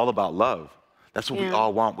know, it's all about love. That's what we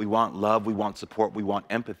all want. We want love, we want support, we want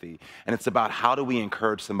empathy. And it's about how do we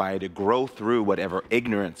encourage somebody to grow through whatever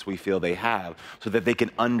ignorance we feel they have so that they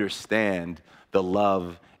can understand the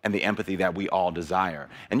love and the empathy that we all desire.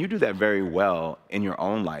 And you do that very well in your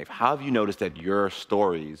own life. How have you noticed that your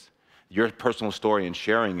stories, your personal story and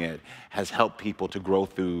sharing it has helped people to grow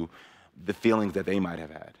through the feelings that they might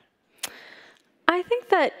have had? I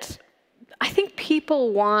think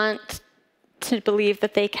people want to believe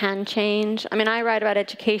that they can change. I mean, I write about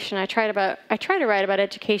education. I try to write about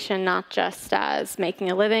education not just as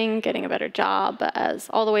making a living, getting a better job, but as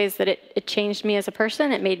all the ways that it changed me as a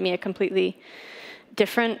person. It made me a completely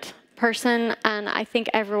different person. And I think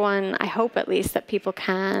I hope at least, that people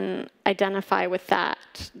can identify with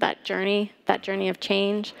that journey of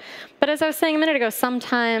change. But as I was saying a minute ago,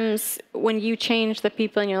 sometimes when you change, the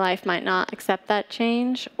people in your life might not accept that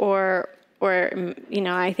change, or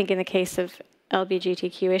I think in the case of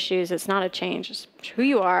LGBTQ issues, it's not a change, it's who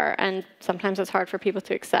you are, and sometimes it's hard for people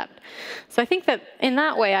to accept. So I think that in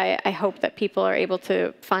that way, I hope that people are able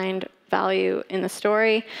to find value in the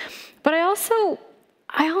story. But I also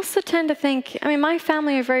tend to think, my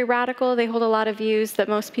family are very radical. They hold a lot of views that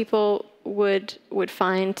most people would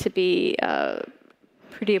find to be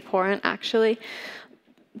pretty abhorrent, actually.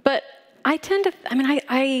 But I tend to,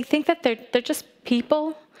 I think that they're just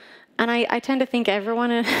people. And I tend to think everyone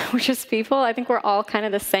we're just people. I think we're all kind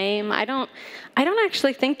of the same. I don't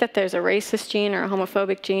actually think that there's a racist gene or a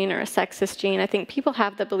homophobic gene or a sexist gene. I think people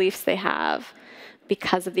have the beliefs they have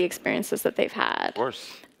because of the experiences that they've had. Of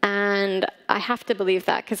course. And I have to believe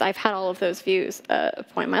that because I've had all of those views at a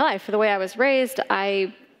point in my life. For the way I was raised,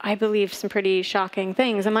 I believed some pretty shocking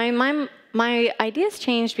things. And my ideas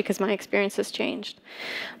changed because my experiences changed.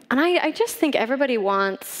 And I just think everybody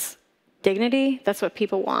wants dignity. That's what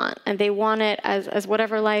people want. And they want it as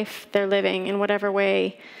whatever life they're living, in whatever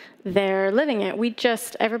way they're living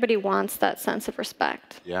it. Everybody wants that sense of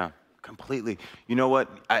respect. Yeah, completely. You know what?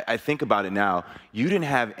 I think about it now. You didn't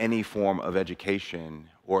have any form of education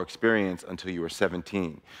or experience until you were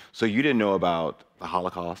 17. So you didn't know about the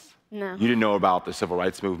Holocaust. No. You didn't know about the civil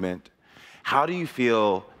rights movement. How do you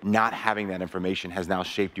feel not having that information has now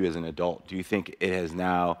shaped you as an adult? Do you think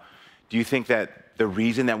that the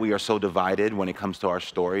reason that we are so divided when it comes to our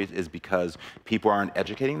stories is because people aren't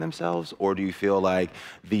educating themselves? Or do you feel like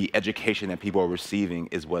the education that people are receiving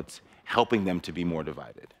is what's helping them to be more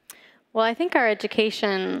divided? Well, I think our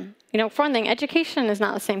education, for one thing, education is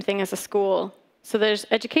not the same thing as a school. So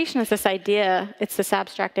education is this idea, it's this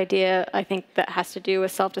abstract idea, I think, that has to do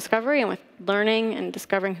with self-discovery and with learning and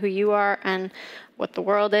discovering who you are and what the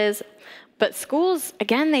world is. But schools,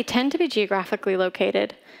 again, they tend to be geographically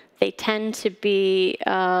located. They tend to be,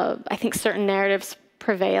 I think certain narratives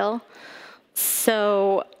prevail.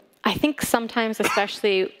 So I think sometimes,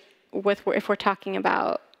 especially if we're talking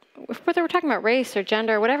about, whether we're talking about race or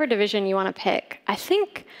gender, whatever division you want to pick, I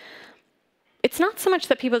think it's not so much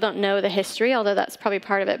that people don't know the history, although that's probably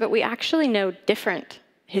part of it, but we actually know different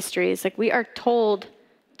histories. Like, we are told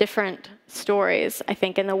different stories, I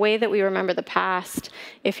think, and the way that we remember the past,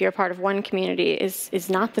 if you're a part of one community, is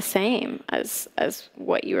not the same as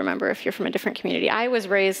what you remember if you're from a different community. I was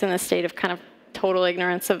raised in a state of kind of total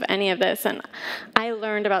ignorance of any of this, and I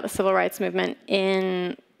learned about the civil rights movement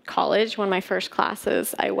in college. One of my first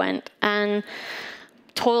classes I went, and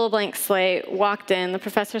total blank slate, walked in, the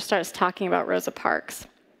professor starts talking about Rosa Parks.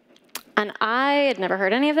 And I had never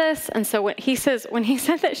heard any of this, and so when he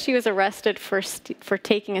said that she was arrested for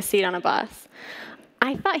taking a seat on a bus,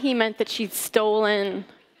 I thought he meant that she'd stolen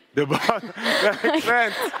the bus. That makes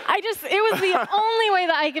sense. It was the only way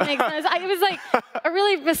that I could make sense. It was like a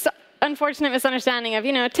really unfortunate misunderstanding of,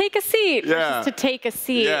 take a seat versus to take a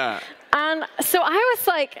seat. Yeah. And so I was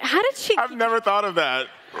like, how did she... I've never thought of that.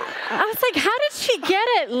 I was like, how did she get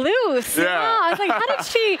it loose? Yeah. I was like, how did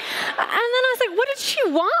she? And then I was like, what did she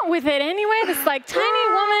want with it anyway? This like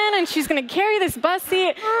tiny woman, and she's gonna carry this bus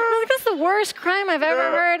seat. I was like, that's the worst crime I've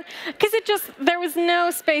ever heard. Because there was no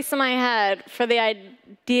space in my head for the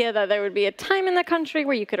idea that there would be a time in the country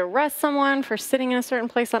where you could arrest someone for sitting in a certain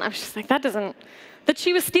place. And I was just like, that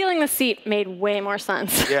she was stealing the seat made way more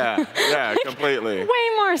sense. Yeah, completely. Way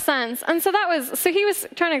more sense. And so he was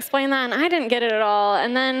trying to explain that, and I didn't get it at all.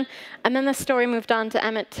 And then the story moved on to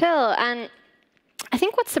Emmett Till. And I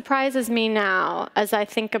think what surprises me now, as I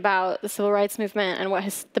think about the civil rights movement and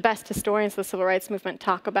what the best historians of the civil rights movement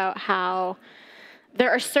talk about, how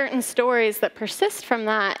there are certain stories that persist from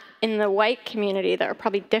that in the white community that are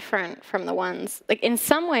probably different from the ones. Like, in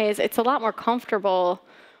some ways, it's a lot more comfortable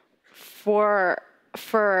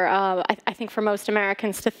I think for most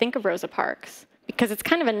Americans to think of Rosa Parks, because it's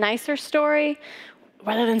kind of a nicer story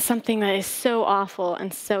rather than something that is so awful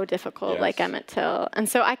and so difficult, like Emmett Till. And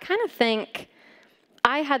so I kind of think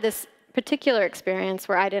I had this particular experience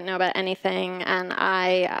where I didn't know about anything, and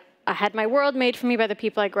I had my world made for me by the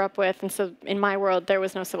people I grew up with, and so in my world there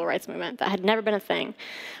was no civil rights movement. That had never been a thing.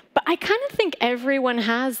 But I kind of think everyone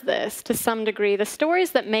has this to some degree. The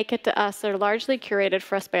stories that make it to us are largely curated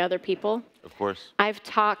for us by other people. Of course. I've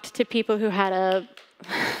talked to people who had a...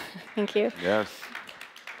 Thank you. Yes.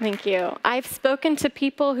 Thank you. I've spoken to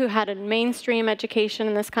people who had a mainstream education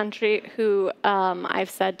in this country who I've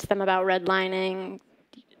said to them about redlining,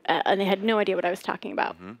 and they had no idea what I was talking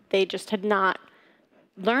about. Mm-hmm. They just had not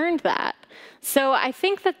learned that. So I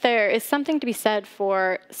think that there is something to be said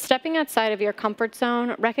for stepping outside of your comfort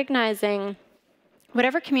zone, recognizing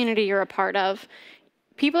whatever community you're a part of,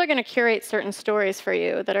 people are going to curate certain stories for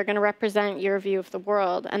you that are going to represent your view of the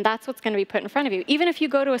world, and that's what's going to be put in front of you, even if you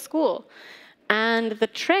go to a school. And the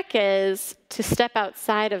trick is to step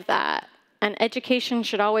outside of that. And education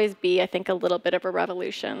should always be, I think, a little bit of a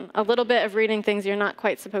revolution, a little bit of reading things you're not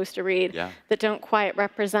quite supposed to read, that don't quite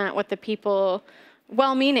represent what the people,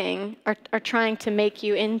 well-meaning, are trying to make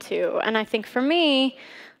you into. And I think for me,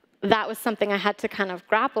 that was something I had to kind of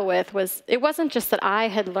grapple with. It wasn't just that I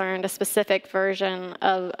had learned a specific version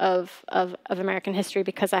of American history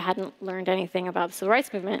because I hadn't learned anything about the Civil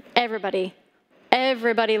Rights Movement.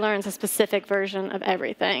 Everybody learns a specific version of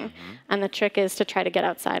everything. And the trick is to try to get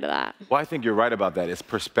outside of that. Well, I think you're right about that. It's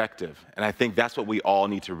perspective. And I think that's what we all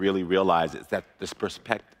need to really realize, is that this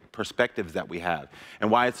perspectives that we have.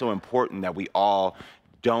 And why it's so important that we all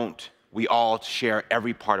share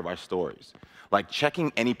every part of our stories. Like,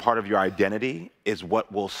 checking any part of your identity is what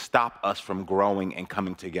will stop us from growing and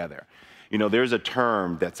coming together. You know, there's a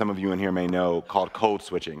term that some of you in here may know called code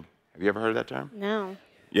switching. Have you ever heard of that term? No.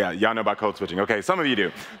 Yeah, y'all know about code switching. Okay, some of you do.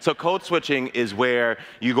 So code switching is where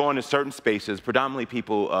you go into certain spaces, predominantly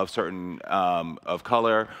people of certain of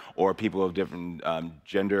color or people of different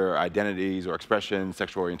gender identities or expressions,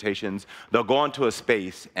 sexual orientations. They'll go into a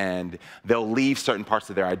space and they'll leave certain parts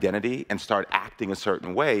of their identity and start acting a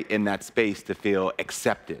certain way in that space to feel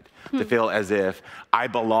accepted, to feel as if I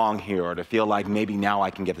belong here, or to feel like maybe now I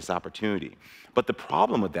can get this opportunity. But the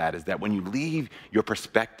problem with that is that when you leave your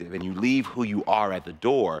perspective and you leave who you are at the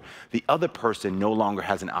door, the other person no longer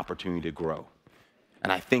has an opportunity to grow.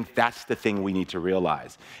 And I think that's the thing we need to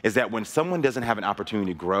realize, is that when someone doesn't have an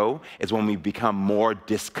opportunity to grow is when we become more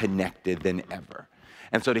disconnected than ever.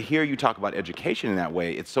 And so to hear you talk about education in that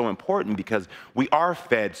way, it's so important because we are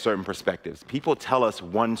fed certain perspectives. People tell us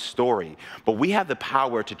one story, but we have the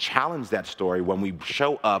power to challenge that story when we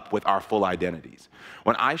show up with our full identities.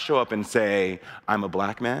 When I show up and say, I'm a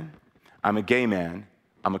black man, I'm a gay man,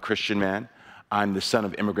 I'm a Christian man, I'm the son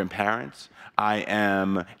of immigrant parents, I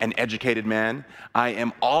am an educated man, I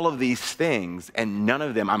am all of these things, and none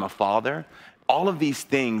of them, I'm a father. All of these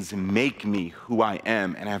things make me who I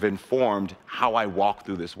am and have informed how I walk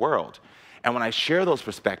through this world. And when I share those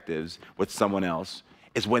perspectives with someone else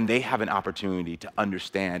is when they have an opportunity to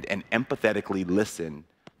understand and empathetically listen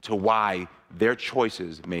to why their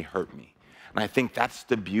choices may hurt me. And I think that's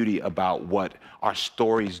the beauty about what our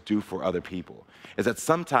stories do for other people, is that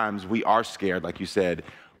sometimes we are scared, like you said.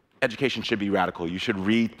 Education should be radical. You should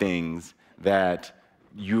read things that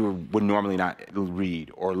you would normally not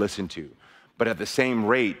read or listen to. But at the same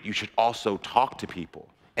rate, you should also talk to people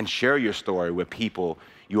and share your story with people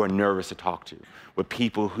you are nervous to talk to, with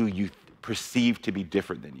people who you perceive to be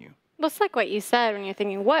different than you. Well, it's like what you said when you're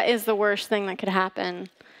thinking, what is the worst thing that could happen?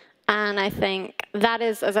 And I think that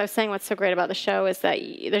is, as I was saying, what's so great about the show is that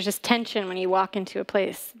there's just tension when you walk into a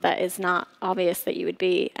place that is not obvious that you would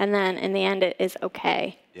be. And then in the end, it is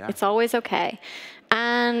okay. Yeah. It's always okay.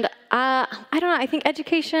 And I don't know, I think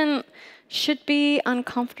education should be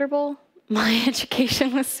uncomfortable. My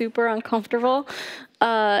education was super uncomfortable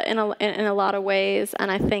in a lot of ways, and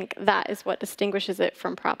I think that is what distinguishes it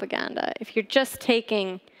from propaganda. If you're just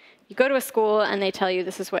taking, you go to a school and they tell you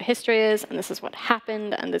this is what history is, and this is what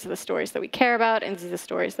happened, and these are the stories that we care about, and these are the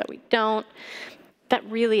stories that we don't, that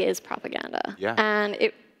really is propaganda. Yeah. And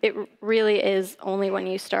it really is only when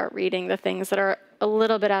you start reading the things that are a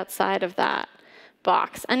little bit outside of that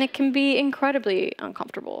box, and it can be incredibly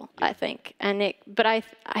uncomfortable, I think. But I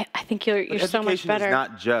think you're so much better. Education is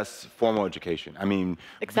not just formal education. I mean,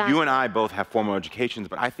 exactly. You and I both have formal educations,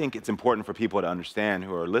 but I think it's important for people to understand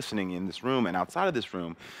who are listening in this room and outside of this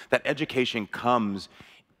room that education comes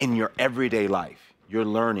in your everyday life. You're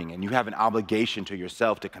learning, and you have an obligation to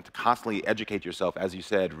yourself to constantly educate yourself, as you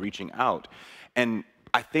said, reaching out. And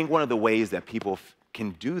I think one of the ways that people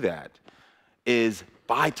can do that is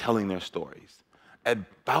by telling their stories,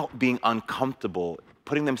 about being uncomfortable,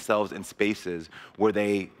 putting themselves in spaces where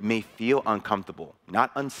they may feel uncomfortable,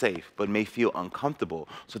 not unsafe, but may feel uncomfortable,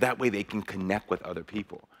 so that way they can connect with other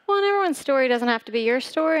people. Well, and everyone's story doesn't have to be your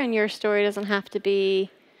story, and your story doesn't have to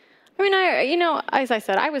be, I mean, you know, as I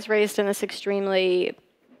said, I was raised in this extremely,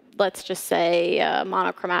 let's just say,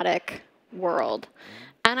 monochromatic world.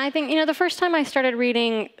 And I think, you know, the first time I started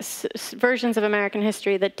reading versions of American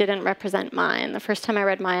history that didn't represent mine, the first time I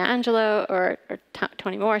read Maya Angelou or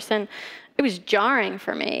Toni Morrison, it was jarring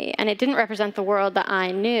for me, and it didn't represent the world that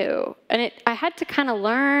I knew. And I had to kind of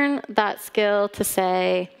learn that skill to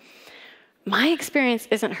say, my experience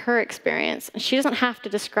isn't her experience, and she doesn't have to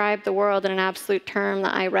describe the world in an absolute term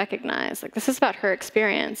that I recognize. Like, this is about her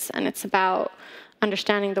experience, and it's about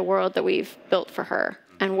understanding the world that we've built for her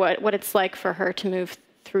and what it's like for her to move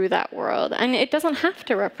through that world. And it doesn't have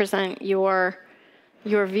to represent your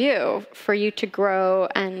view for you to grow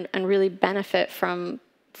and really benefit from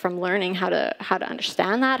learning how to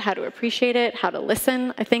understand that, how to appreciate it, how to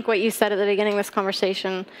listen. I think what you said at the beginning of this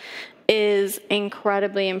conversation is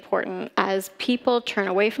incredibly important. As people turn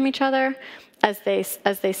away from each other, as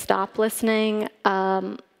they stop listening,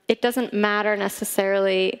 it doesn't matter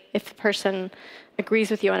necessarily if the person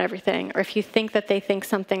agrees with you on everything or if you think that they think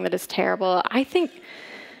something that is terrible. I think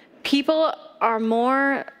people are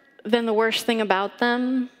more than the worst thing about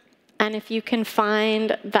them, and if you can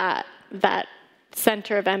find that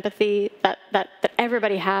center of empathy that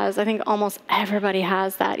everybody has, I think almost everybody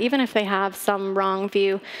has that, even if they have some wrong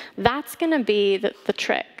view, that's going to be the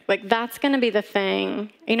trick. Like, that's going to be the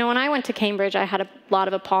thing. You know, when I went to Cambridge, I had a lot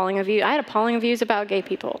of appalling views. I had appalling views about gay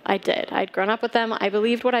people. I did. I'd grown up with them. I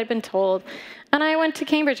believed what I'd been told. And I went to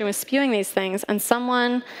Cambridge and was spewing these things, and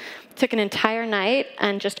someone took an entire night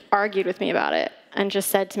and just argued with me about it and just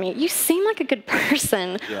said to me, "You seem like a good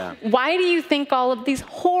person. Yeah. Why do you think all of these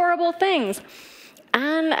horrible things?"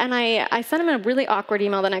 And I sent him a really awkward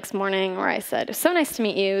email the next morning where I said, "It's so nice to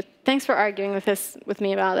meet you. Thanks for arguing with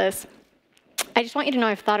me about this. I just want you to know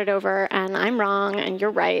I've thought it over, and I'm wrong, and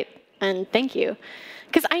you're right, and thank you."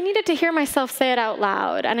 Because I needed to hear myself say it out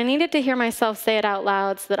loud, and I needed to hear myself say it out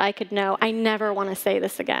loud so that I could know I never want to say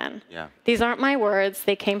this again. Yeah. These aren't my words.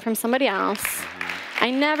 They came from somebody else. Mm-hmm.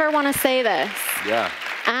 I never want to say this. Yeah.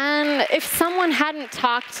 And if someone hadn't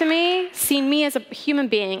talked to me, seen me as a human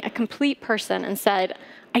being, a complete person, and said,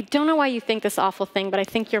 "I don't know why you think this awful thing, but I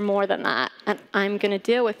think you're more than that, and I'm going to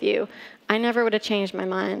deal with you," I never would have changed my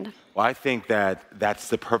mind. Well, I think that that's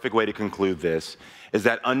the perfect way to conclude this, is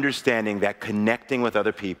that understanding that connecting with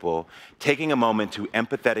other people, taking a moment to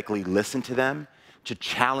empathetically listen to them, to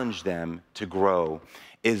challenge them to grow,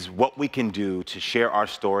 is what we can do to share our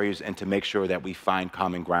stories and to make sure that we find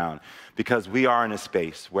common ground. Because we are in a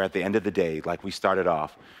space where at the end of the day, like we started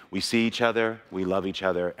off, we see each other, we love each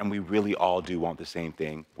other, and we really all do want the same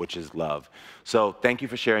thing, which is love. So thank you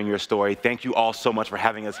for sharing your story. Thank you all so much for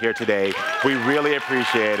having us here today. We really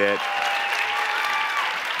appreciate it.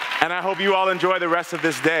 And I hope you all enjoy the rest of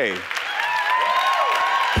this day.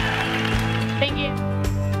 Thank you.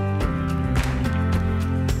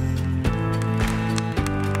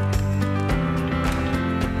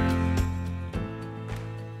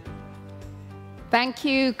 Thank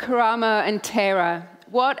you, Karamo and Tara.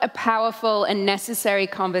 What a powerful and necessary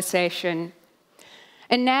conversation.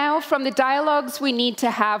 And now, from the dialogues we need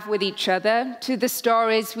to have with each other to the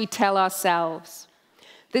stories we tell ourselves.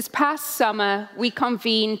 This past summer, we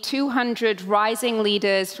convened 200 rising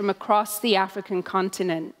leaders from across the African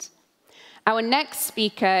continent. Our next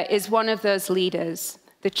speaker is one of those leaders,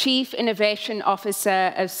 the Chief Innovation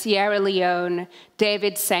Officer of Sierra Leone,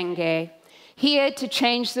 David Senge, here to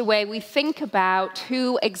change the way we think about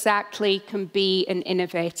who exactly can be an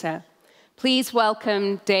innovator. Please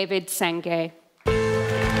welcome David Senge.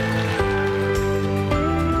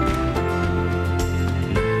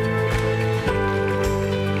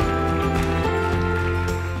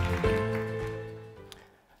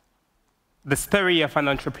 The story of an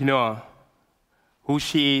entrepreneur, who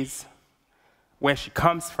she is, where she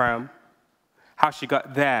comes from, how she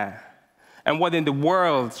got there, and what in the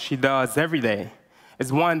world she does every day,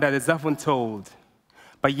 is one that is often told,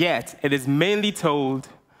 but yet it is mainly told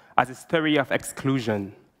as a story of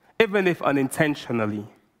exclusion, even if unintentionally.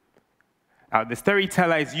 Now, the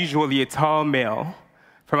storyteller is usually a tall male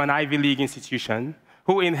from an Ivy League institution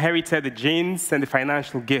who inherited the genes and the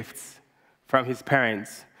financial gifts from his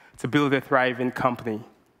parents to build a thriving company.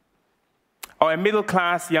 Or a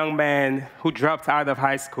middle-class young man who dropped out of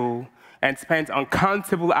high school and spent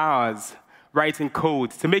uncountable hours writing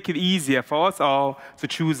code to make it easier for us all to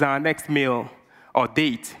choose our next meal or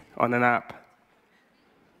date on an app.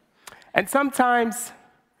 And sometimes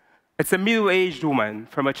it's a middle-aged woman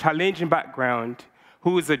from a challenging background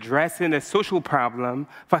who is addressing a social problem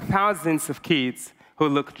for thousands of kids who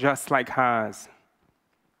look just like hers.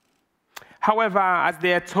 However, as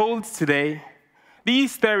they are told today,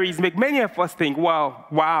 these stories make many of us think, well,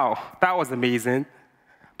 wow, that was amazing,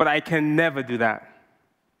 but I can never do that.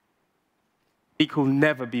 It could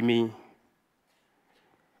never be me.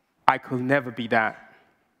 I could never be that.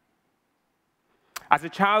 As a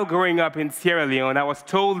child growing up in Sierra Leone, I was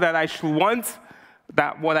told that I should want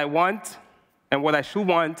that what I want, and what I should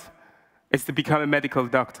want is to become a medical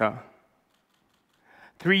doctor.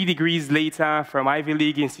 3 degrees later from Ivy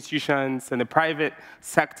League institutions and a private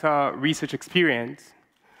sector research experience,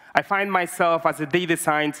 I find myself as a data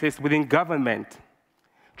scientist within government,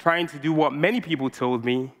 trying to do what many people told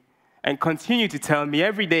me and continue to tell me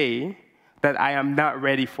every day that I am not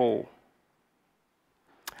ready for.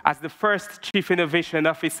 As the first Chief Innovation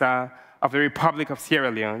Officer of the Republic of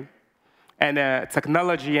Sierra Leone and a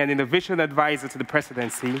Technology and Innovation Advisor to the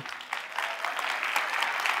Presidency,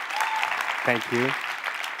 thank you.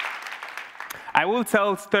 I will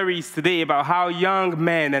tell stories today about how young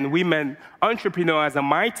men and women entrepreneurs on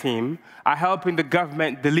my team are helping the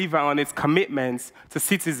government deliver on its commitments to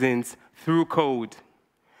citizens through code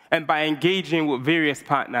and by engaging with various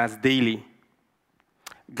partners daily.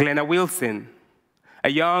 Glenna Wilson, a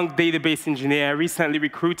young database engineer recently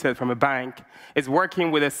recruited from a bank, is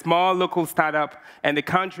working with a small local startup and the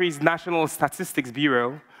country's National Statistics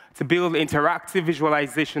Bureau to build interactive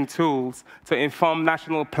visualization tools to inform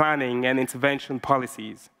national planning and intervention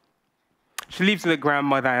policies. She lives with her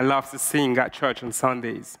grandmother and loves to sing at church on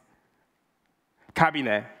Sundays.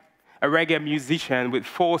 Cabinet, a reggae musician with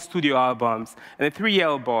 4 studio albums and a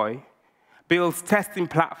 3-year-old boy, builds testing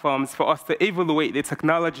platforms for us to evaluate the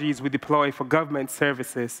technologies we deploy for government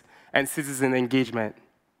services and citizen engagement.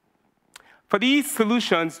 For these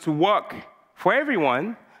solutions to work for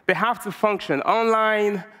everyone, they have to function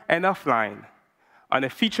online and offline, on a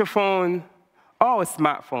feature phone or a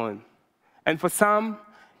smartphone, and for some,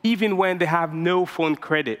 even when they have no phone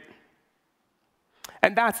credit.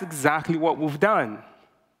 And that's exactly what we've done,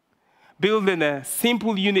 building a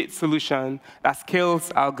simple unit solution that scales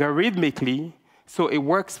algorithmically so it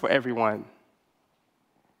works for everyone.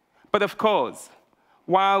 But of course,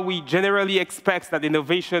 while we generally expect that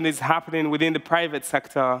innovation is happening within the private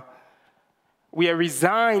sector, we are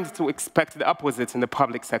resigned to expect the opposite in the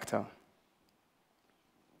public sector.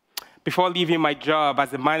 Before leaving my job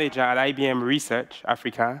as a manager at IBM Research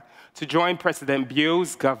Africa to join President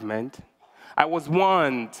Bio's government, I was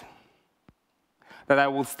warned that I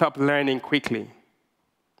will stop learning quickly.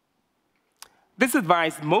 This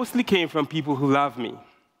advice mostly came from people who love me.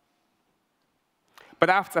 But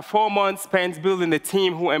after 4 months spent building a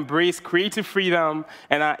team who embrace creative freedom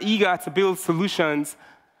and are eager to build solutions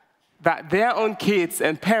that their own kids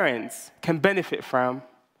and parents can benefit from,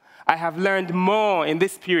 I have learned more in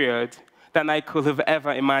this period than I could have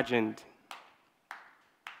ever imagined.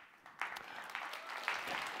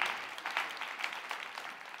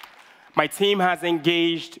 My team has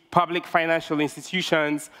engaged public financial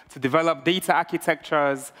institutions to develop data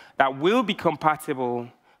architectures that will be compatible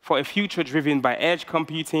for a future driven by edge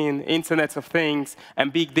computing, Internet of Things,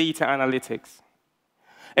 and big data analytics.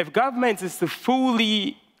 If government is to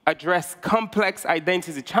fully address complex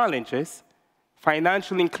identity challenges,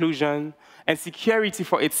 financial inclusion, and security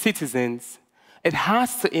for its citizens, it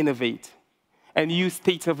has to innovate and use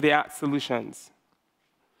state-of-the-art solutions.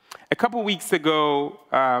 A couple weeks ago,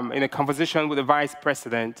 in a conversation with the Vice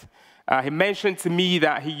President, he mentioned to me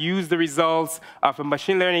that he used the results of a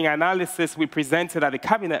machine learning analysis we presented at a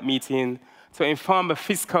cabinet meeting to inform a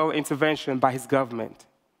fiscal intervention by his government.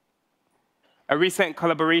 A recent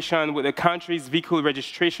collaboration with the country's Vehicle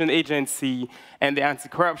Registration Agency and the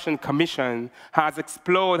Anti-Corruption Commission has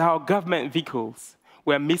explored how government vehicles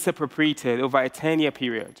were misappropriated over a 10-year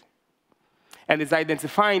period, and is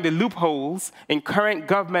identifying the loopholes in current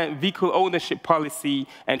government vehicle ownership policy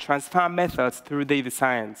and transfer methods through data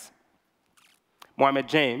science. Mohamed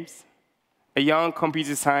James, a young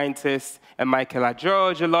computer scientist, and Michaela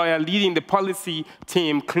George, a lawyer leading the policy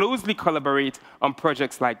team, closely collaborate on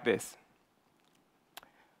projects like this.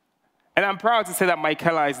 And I'm proud to say that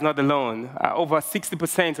Michaela is not alone. Over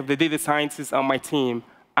 60% of the data scientists on my team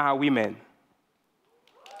are women.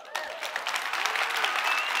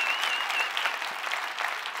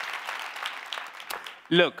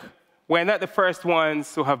 Look, we're not the first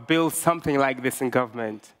ones who have built something like this in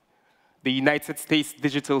government. The United States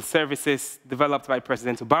Digital Services, developed by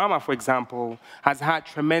President Obama, for example, has had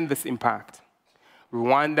tremendous impact.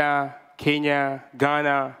 Rwanda, Kenya,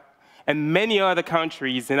 Ghana, and many other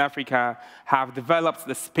countries in Africa have developed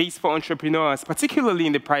the space for entrepreneurs, particularly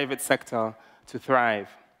in the private sector, to thrive.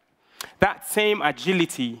 That same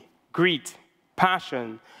agility, grit,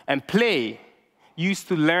 passion, and play used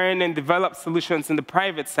to learn and develop solutions in the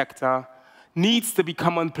private sector needs to be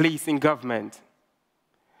commonplace in government.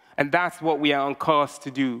 And that's what we are on course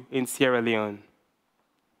to do in Sierra Leone.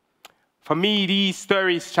 For me, these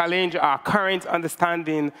stories challenge our current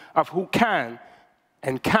understanding of who can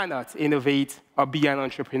and cannot innovate or be an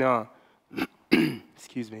entrepreneur.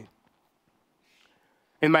 Excuse me.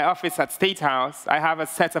 In my office at State House, I have a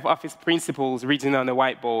set of office principles written on a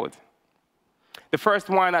whiteboard. The first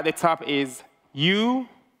one at the top is, you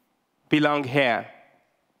belong here.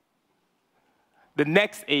 The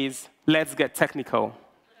next is, let's get technical.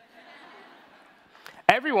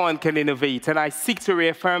 Everyone can innovate, and I seek to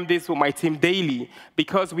reaffirm this with my team daily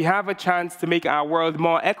because we have a chance to make our world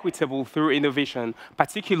more equitable through innovation,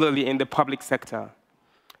 particularly in the public sector.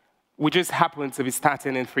 We just happen to be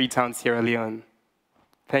starting in Freetown, Sierra Leone.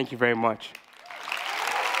 Thank you very much.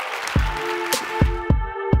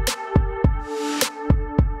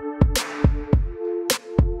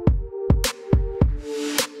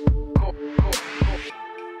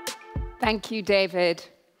 Thank you, David.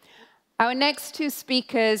 Our next two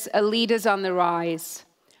speakers are leaders on the rise.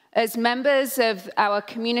 As members of our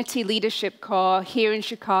Community Leadership Corps here in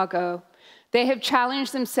Chicago, they have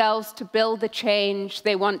challenged themselves to build the change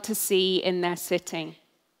they want to see in their city.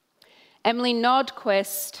 Emily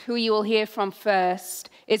Nordquist, who you will hear from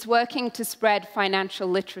first, is working to spread financial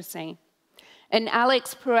literacy. And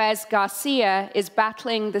Alex Perez Garcia is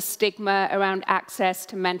battling the stigma around access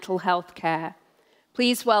to mental health care.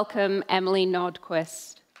 Please welcome Emily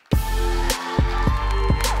Nordquist.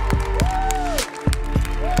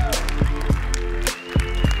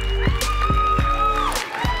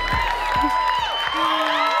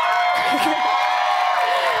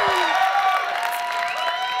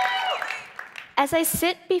 As I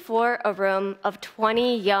sit before a room of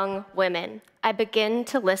 20 young women, I begin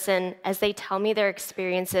to listen as they tell me their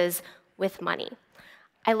experiences with money.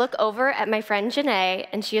 I look over at my friend Janae,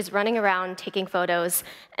 and she is running around taking photos,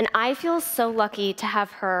 and I feel so lucky to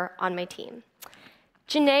have her on my team.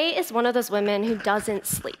 Janae is one of those women who doesn't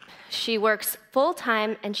sleep. She works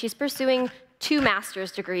full-time, and she's pursuing 2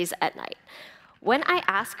 master's degrees at night. When I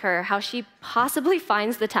ask her how she possibly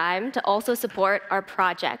finds the time to also support our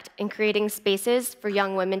project in creating spaces for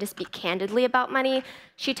young women to speak candidly about money,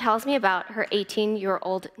 she tells me about her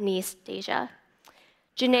 18-year-old niece, Deja.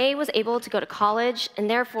 Janae was able to go to college and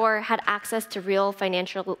therefore had access to real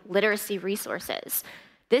financial literacy resources.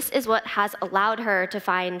 This is what has allowed her to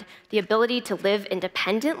find the ability to live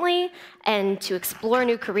independently and to explore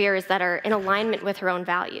new careers that are in alignment with her own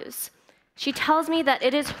values. She tells me that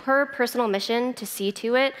it is her personal mission to see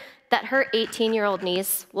to it that her 18-year-old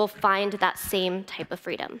niece will find that same type of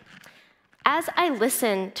freedom. As I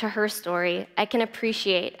listen to her story, I can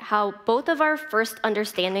appreciate how both of our first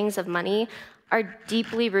understandings of money are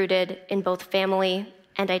deeply rooted in both family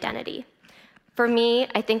and identity. For me,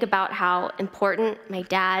 I think about how important my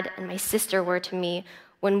dad and my sister were to me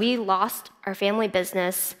when we lost our family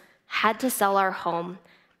business, had to sell our home,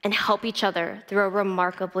 and help each other through a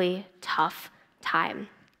remarkably tough time.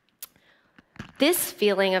 This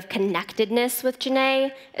feeling of connectedness with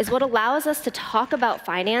Janae is what allows us to talk about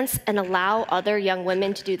finance and allow other young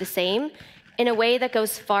women to do the same in a way that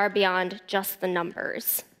goes far beyond just the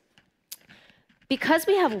numbers. Because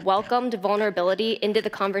we have welcomed vulnerability into the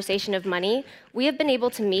conversation of money, we have been able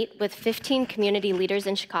to meet with 15 community leaders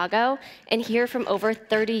in Chicago and hear from over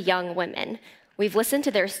 30 young women. We've listened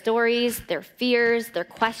to their stories, their fears, their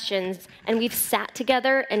questions, and we've sat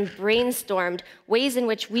together and brainstormed ways in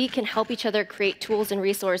which we can help each other create tools and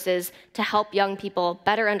resources to help young people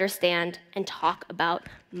better understand and talk about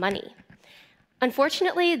money.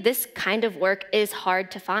 Unfortunately, this kind of work is hard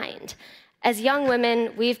to find. As young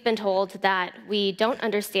women, we've been told that we don't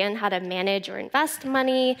understand how to manage or invest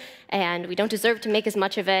money, and we don't deserve to make as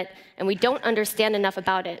much of it, and we don't understand enough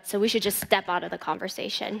about it, so we should just step out of the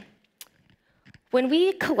conversation. When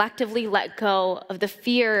we collectively let go of the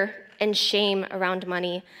fear and shame around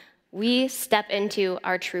money, we step into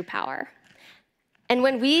our true power. And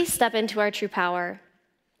when we step into our true power,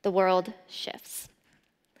 the world shifts.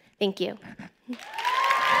 Thank you.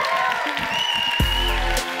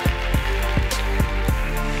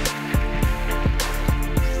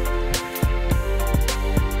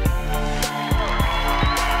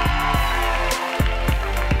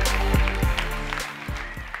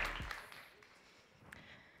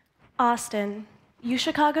 Austin,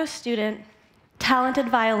 UChicago student, talented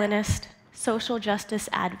violinist, social justice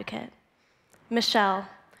advocate. Michelle,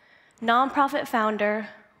 nonprofit founder,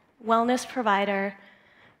 wellness provider,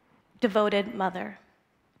 devoted mother.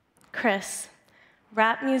 Chris,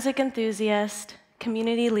 rap music enthusiast,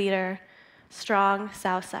 community leader, strong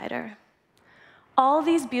Southsider. All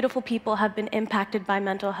these beautiful people have been impacted by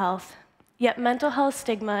mental health, yet mental health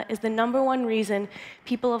stigma is the #1 reason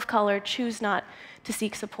people of color choose not to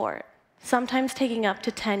seek support, sometimes taking up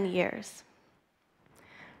to 10 years.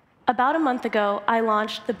 About a month ago, I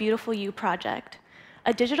launched the Beautiful You Project,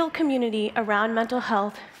 a digital community around mental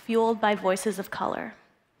health fueled by voices of color.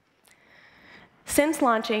 Since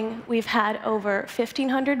launching, we've had over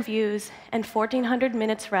 1,500 views and 1,400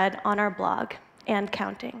 minutes read on our blog, and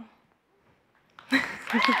counting.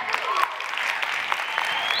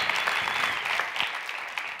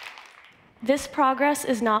 This progress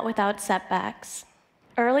is not without setbacks.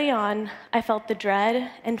 Early on, I felt the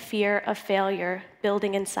dread and fear of failure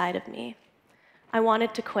building inside of me. I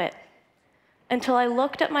wanted to quit, until I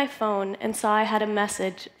looked at my phone and saw I had a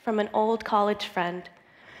message from an old college friend,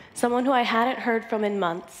 someone who I hadn't heard from in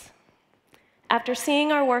months. After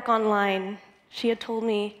seeing our work online, she had told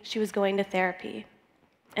me she was going to therapy,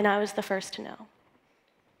 and I was the first to know.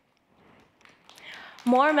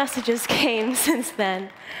 More messages came since then.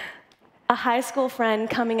 A high school friend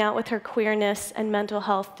coming out with her queerness and mental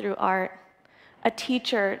health through art. A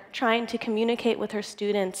teacher trying to communicate with her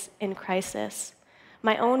students in crisis.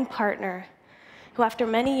 My own partner, who after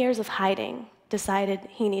many years of hiding, decided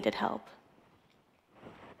he needed help.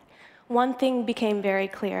 One thing became very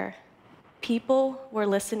clear. People were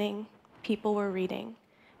listening, people were reading,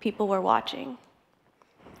 people were watching.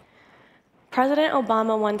 President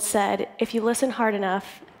Obama once said, if you listen hard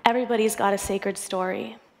enough, everybody's got a sacred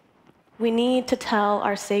story. We need to tell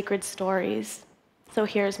our sacred stories, so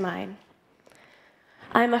here's mine.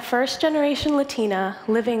 I'm a first-generation Latina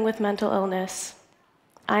living with mental illness.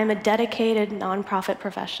 I am a dedicated nonprofit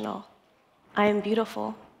professional. I am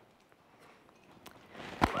beautiful.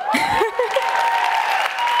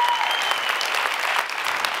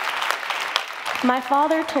 My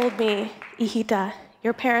father told me, "Hijita,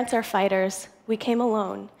 your parents are fighters. We came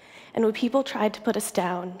alone, and when people tried to put us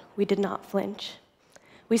down, we did not flinch.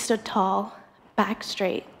 We stood tall, back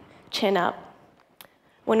straight, chin up.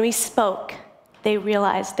 When we spoke, they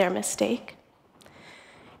realized their mistake."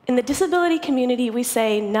 In the disability community, we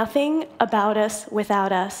say nothing about us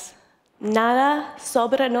without us. Nada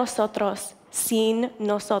sobre nosotros sin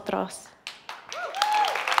nosotros.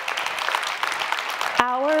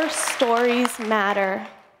 Our stories matter,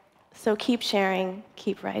 so keep sharing,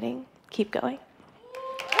 keep writing, keep going.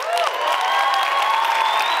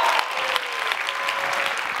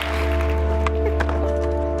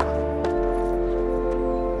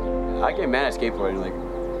 I get mad at skateboarding like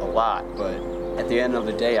a lot, but at the end of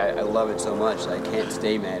the day, I love it so much that I can't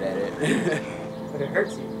stay mad at it. But it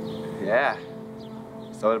hurts you. Yeah,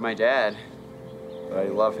 so did my dad, but I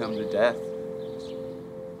love him to death.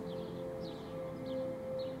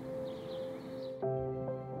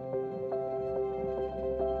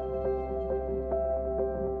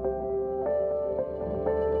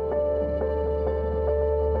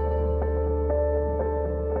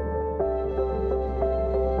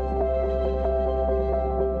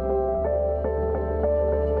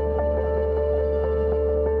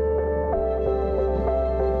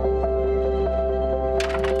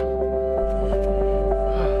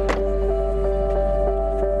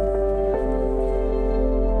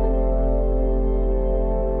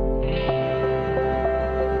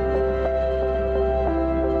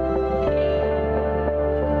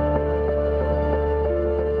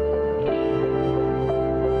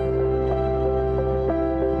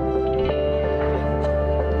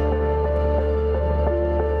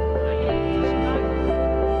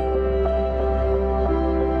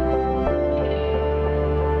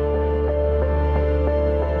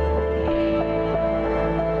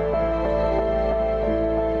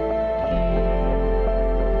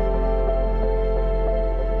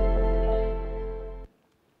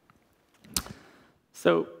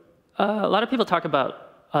 So a lot of people talk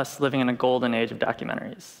about us living in a golden age of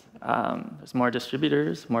documentaries. There's more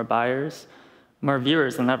distributors, more buyers, more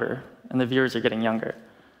viewers than ever, and the viewers are getting younger.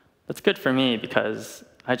 That's good for me because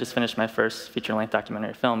I just finished my first feature-length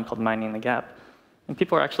documentary film called Minding the Gap, and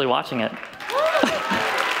people are actually watching it.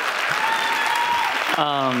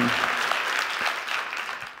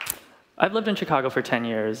 I've lived in Chicago for 10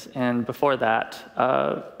 years, and before that,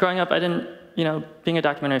 growing up, I didn't, being a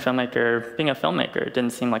documentary filmmaker, being a filmmaker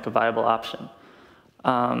didn't seem like a viable option.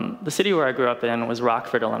 The city where I grew up in was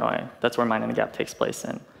Rockford, Illinois. That's where Minding the Gap takes place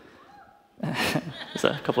in. There's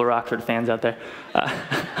a couple of Rockford fans out there.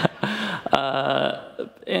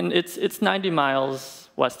 And it's 90 miles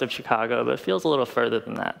west of Chicago, but it feels a little further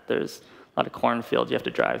than that. There's a lot of cornfields you have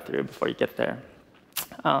to drive through before you get there.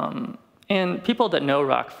 And people that know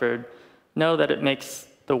Rockford know that it makes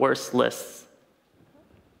the worst lists: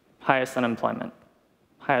 highest unemployment,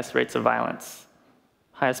 highest rates of violence,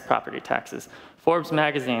 highest property taxes. Forbes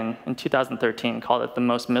magazine in 2013 called it the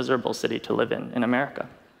most miserable city to live in America.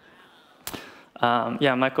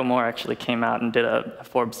 Yeah, Michael Moore actually came out and did a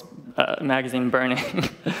Forbes magazine burning.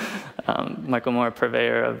 Michael Moore,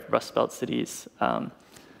 purveyor of Rust Belt cities, and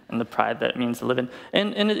the pride that it means to live in.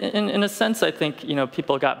 And in a sense, I think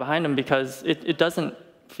people got behind him because it doesn't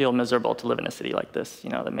feel miserable to live in a city like this,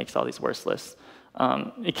 that makes all these worst lists.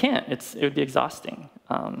 It can't. It would be exhausting.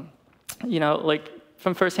 Like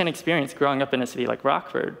from firsthand experience, growing up in a city like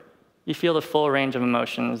Rockford, you feel the full range of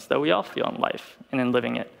emotions that we all feel in life and in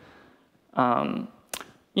living it.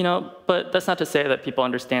 But that's not to say that people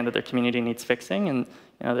understand that their community needs fixing, and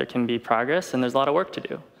there can be progress, and there's a lot of work to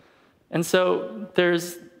do. And so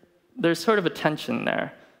there's sort of a tension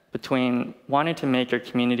there between wanting to make your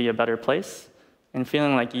community a better place and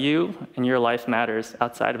feeling like you and your life matters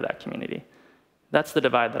outside of that community. That's the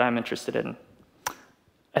divide that I'm interested in.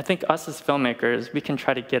 I think us as filmmakers, we can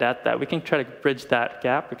try to get at that. We can try to bridge that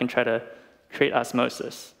gap. We can try to create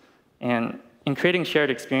osmosis. And in creating shared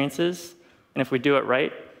experiences, and if we do it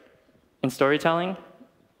right in storytelling,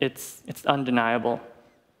 it's undeniable.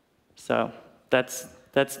 So that's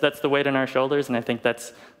the weight on our shoulders, and I think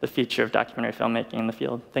that's the future of documentary filmmaking in the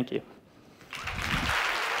field. Thank you.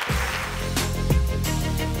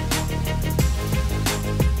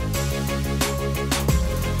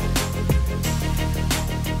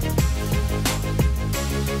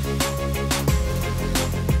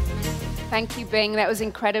 Thank you, Bing. That was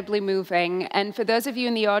incredibly moving. And for those of you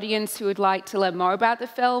in the audience who would like to learn more about the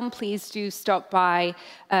film, please do stop by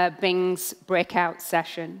Bing's breakout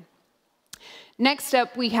session. Next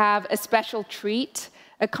up, we have a special treat,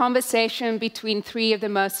 a conversation between three of the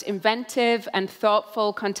most inventive and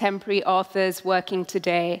thoughtful contemporary authors working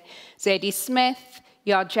today, Zadie Smith,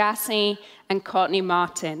 Yaa Gyasi, and Courtney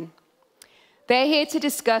Martin. They're here to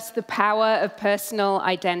discuss the power of personal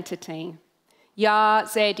identity. Yaa,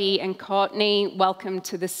 Zadie, and Courtney, welcome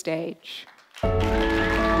to the stage.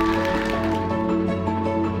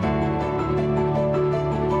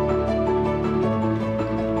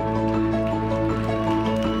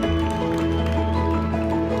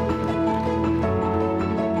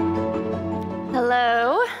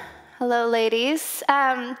 Hello. Hello, ladies.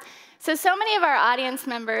 So many of our audience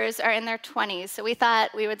members are in their 20s, so we thought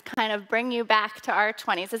we would kind of bring you back to our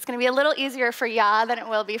 20s. It's going to be a little easier for Yaa than it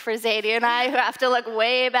will be for Zadie and I, who have to look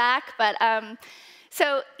way back. But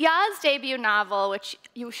so Yaa's debut novel, which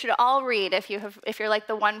you should all read if you're like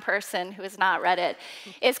the one person who has not read it,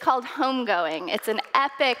 is called Homegoing. It's an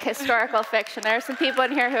epic historical fiction. There are some people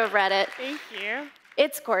in here who have read it. Thank you.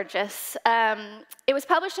 It's gorgeous. It was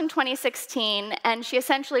published in 2016, and she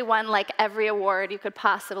essentially won like every award you could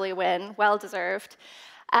possibly win, well-deserved.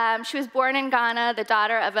 She was born in Ghana, the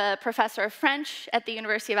daughter of a professor of French at the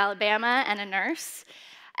University of Alabama and a nurse.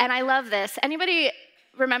 And I love this. Anybody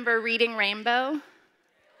remember Reading Rainbow?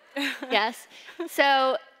 Yes.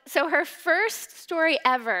 So her first story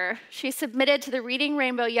ever, she submitted to the Reading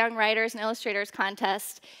Rainbow Young Writers and Illustrators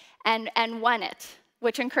Contest and won it,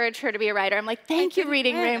 which encouraged her to be a writer. I'm like, thank you,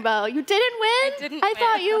 Reading Rainbow. You didn't win? I didn't I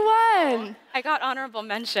thought you won. I got honorable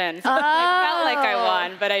mention, so it felt like I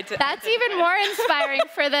won, but I didn't. That's even more inspiring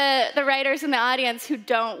for the writers in the audience who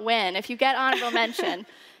don't win. If you get honorable mention,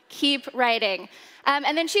 keep writing.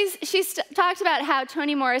 And then she's talked about how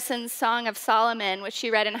Toni Morrison's Song of Solomon, which she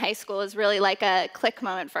read in high school, is really like a click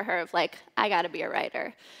moment for her of like, I gotta be a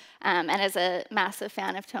writer. And as a massive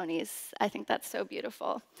fan of Toni's, I think that's so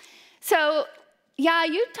beautiful. So, yeah,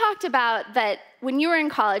 you talked about that when you were in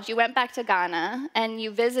college, you went back to Ghana and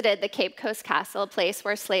you visited the Cape Coast Castle, a place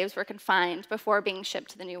where slaves were confined before being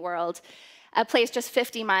shipped to the New World, a place just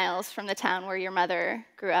 50 miles from the town where your mother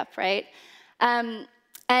grew up, right?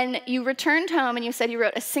 And you returned home and you said you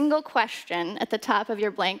wrote a single question at the top of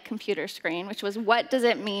your blank computer screen, which was, what does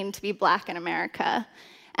it mean to be Black in America?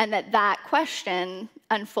 And that question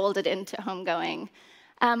unfolded into Homegoing.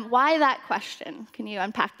 Why that question? Can you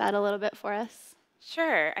unpack that a little bit for us?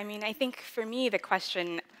 Sure. I mean, I think for me, the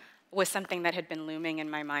question was something that had been looming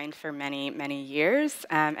in my mind for many, many years.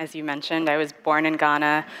 As you mentioned, I was born in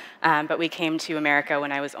Ghana, but we came to America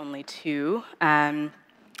when I was only 2.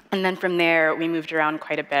 And then from there, we moved around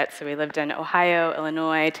quite a bit. So we lived in Ohio,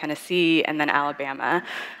 Illinois, Tennessee, and then Alabama.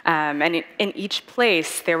 And in each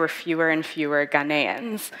place, there were fewer and fewer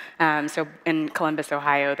Ghanaians. So in Columbus,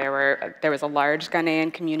 Ohio, there was a large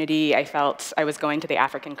Ghanaian community. I felt I was going to the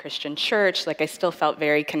African Christian church. Like I still felt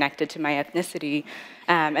very connected to my ethnicity.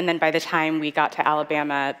 And then by the time we got to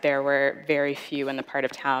Alabama, there were very few in the part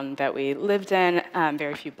of town that we lived in,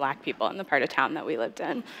 very few Black people in the part of town that we lived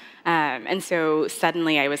in. And so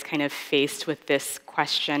suddenly I was kind of faced with this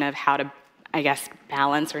question of how to, I guess,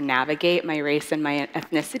 balance or navigate my race and my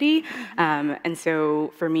ethnicity. And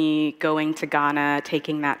so for me, going to Ghana,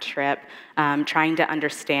 taking that trip, trying to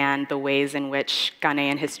understand the ways in which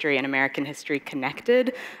Ghanaian history and American history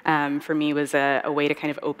connected, for me was a way to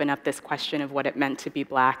kind of open up this question of what it meant to be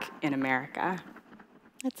Black in America.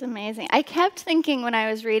 That's amazing. I kept thinking when I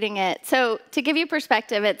was reading it, so to give you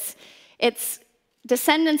perspective, it's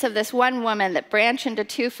descendants of this one woman that branch into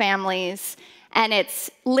 2 families, And it's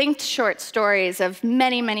linked short stories of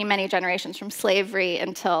many, many, many generations from slavery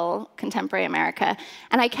until contemporary America.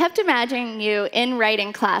 And I kept imagining you in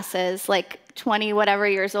writing classes, like 20 whatever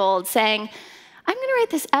years old, saying, I'm going to write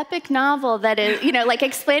this epic novel that is, like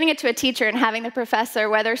explaining it to a teacher and having the professor,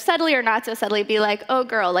 whether subtly or not so subtly, be like, oh,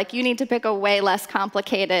 girl, like you need to pick a way less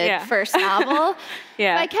complicated first novel.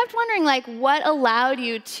 Yeah. But I kept wondering, like, what allowed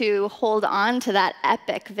you to hold on to that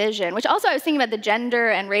epic vision? Which also I was thinking about the gender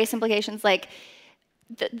and race implications. Like,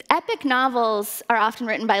 the epic novels are often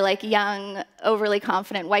written by like young, overly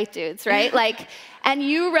confident white dudes, right? Like, and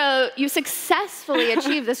you successfully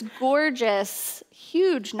achieved this gorgeous,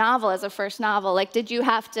 huge novel as a first novel. Like, did you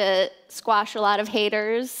have to squash a lot of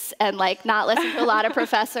haters and like not listen to a lot of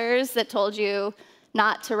professors that told you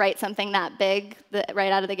not to write something that big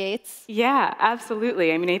right out of the gates? Yeah,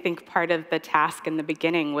 absolutely. I mean, I think part of the task in the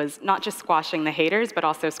beginning was not just squashing the haters, but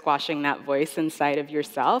also squashing that voice inside of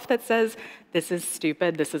yourself that says, this is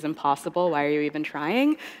stupid, this is impossible, why are you even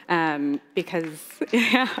trying? Because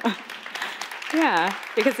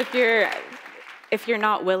if you're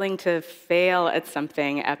not willing to fail at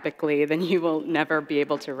something epically, then you will never be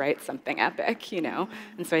able to write something epic,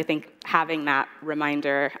 And so I think having that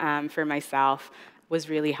reminder for myself was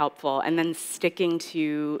really helpful. And then sticking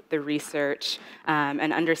to the research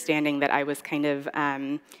and understanding that I was kind of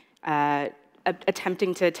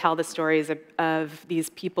attempting to tell the stories of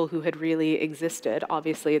these people who had really existed.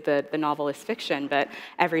 Obviously, the novel is fiction, but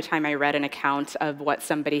every time I read an account of what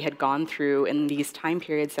somebody had gone through in these time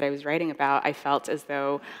periods that I was writing about, I felt as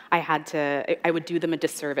though I would do them a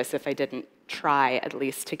disservice if I didn't try, at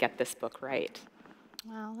least, to get this book right.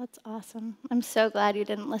 Wow, that's awesome. I'm so glad you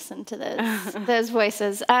didn't listen to those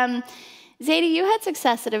voices. Zadie, you had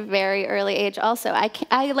success at a very early age also. I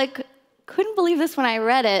couldn't believe this when I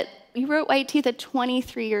read it. You wrote White Teeth at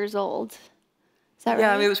 23 years old. Is that right?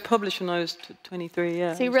 Yeah, I mean, it was published when I was 23,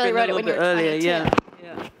 yeah. So you really wrote it when you were 22. Yeah.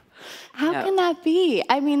 How can that be?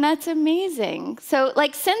 I mean, that's amazing. So,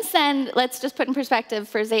 like, since then, let's just put in perspective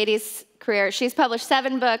for Zadie's career. She's published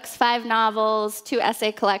 7 books, 5 novels, 2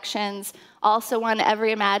 essay collections, also won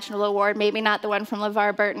every imaginable award, maybe not the one from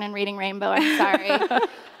LeVar Burton and Reading Rainbow, I'm sorry,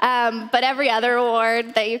 but every other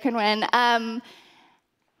award that you can win.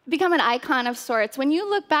 Become an icon of sorts. When you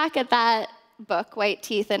look back at that book, White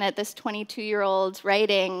Teeth, and at this 22-year-old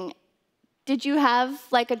writing, did you have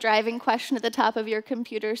like a driving question at the top of your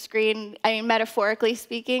computer screen? I mean, metaphorically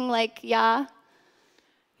speaking, like, yeah?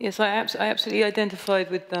 Yes, I absolutely identified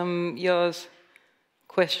with Ya's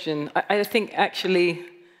question. I think actually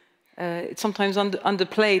it's sometimes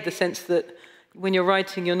underplayed, the sense that when you're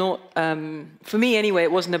writing, you're not, for me anyway,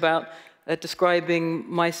 it wasn't about describing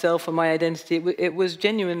myself or my identity. It was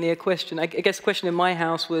genuinely a question. I guess the question in my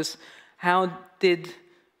house was, how did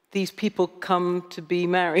these people come to be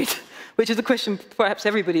married? Which is a question perhaps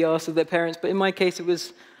everybody asks of their parents, but in my case it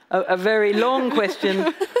was a very long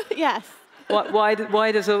question. Yes.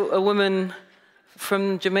 Why does a woman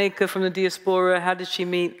from Jamaica, from the diaspora, how did she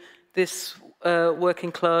meet this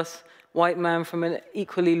working class white man from an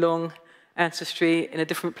equally long ancestry in a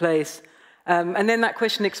different place? And then that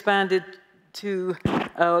question expanded to,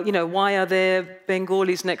 why are there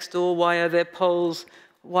Bengalis next door? Why are there Poles?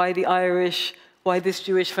 Why the Irish? Why this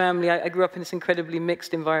Jewish family? I grew up in this incredibly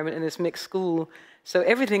mixed environment, in this mixed school. So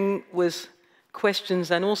everything was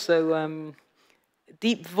questions and also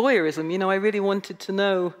deep voyeurism. I really wanted to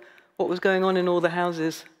know what was going on in all the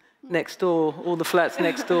houses next door, all the flats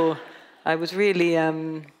next door. I was really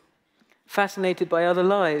fascinated by other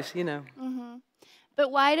lives, Mm-hmm. But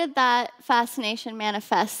why did that fascination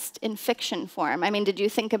manifest in fiction form? I mean, did you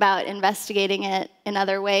think about investigating it in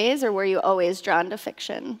other ways, or were you always drawn to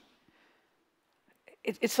fiction?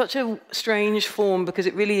 It's such a strange form because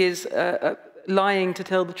it really is lying to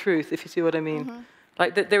tell the truth, if you see what I mean. Mm-hmm.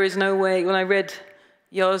 Like, there is no way. When I read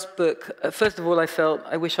Ya's book, first of all, I felt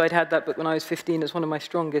I wish I'd had that book when I was 15. It's one of my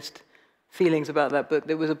strongest feelings about that book.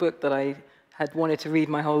 There was a book that I had wanted to read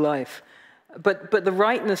my whole life. But the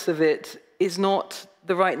rightness of it is not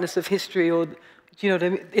the rightness of history, or, do you know what I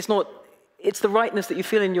mean? It's the rightness that you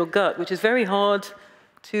feel in your gut, which is very hard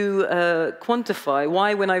to quantify.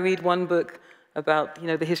 Why, when I read one book about,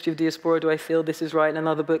 the history of diaspora, do I feel this is right, and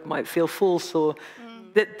another book might feel false, or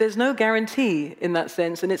there's no guarantee in that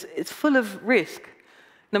sense, and it's full of risk.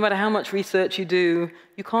 No matter how much research you do,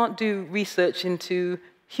 you can't do research into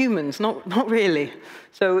humans, not really.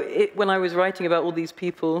 So when I was writing about all these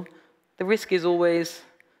people, the risk is always,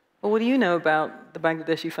 well, what do you know about the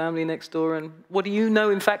Bangladeshi family next door, and what do you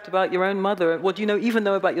know, in fact, about your own mother? What do you even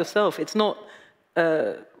know about yourself? It's not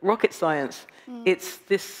rocket science. It's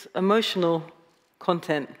this emotional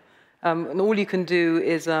content. And all you can do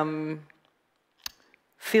is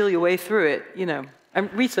feel your way through it, you know.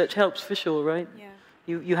 And research helps for sure, right? Yeah.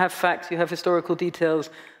 You have facts, you have historical details,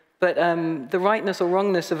 but the rightness or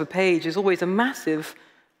wrongness of a page is always a massive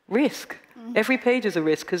risk. Every page is a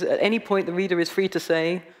risk, because at any point the reader is free to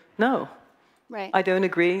say, no, I don't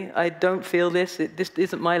agree, I don't feel this, this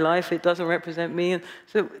isn't my life, it doesn't represent me. And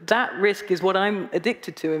so that risk is what I'm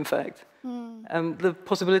addicted to, in fact. The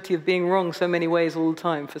possibility of being wrong so many ways all the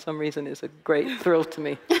time, for some reason, is a great thrill to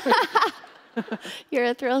me. You're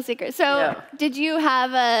a thrill seeker. So did you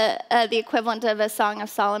have the equivalent of a Song of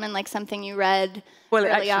Solomon, like something you read Well,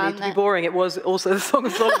 early actually, to be boring, it was also the Song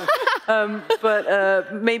of Solomon.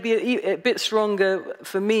 But maybe a bit stronger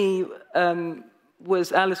for me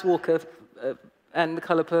was Alice Walker and The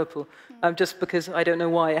Color Purple, just because, I don't know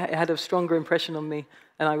why, it had a stronger impression on me,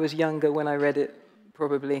 and I was younger when I read it,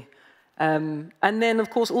 probably. And then, of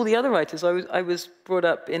course, all the other writers. I was brought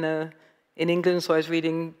up in England, so I was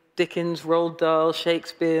reading Dickens, Roald Dahl,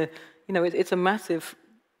 Shakespeare. You know, it's a massive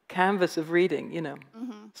canvas of reading, you know.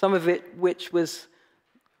 Some of it which was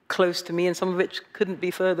close to me, and some of it couldn't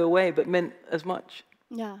be further away, but meant as much.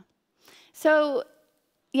 Yeah. So,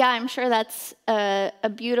 yeah, I'm sure that's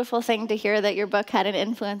a beautiful thing to hear, that your book had an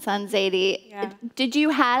influence on Zadie. Yeah. Did you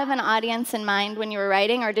have an audience in mind when you were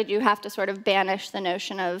writing, or did you have to sort of banish the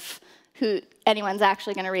notion of who anyone's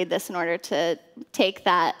actually going to read this in order to take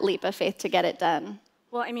that leap of faith to get it done?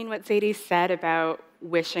 Well, I mean, what Zadie said about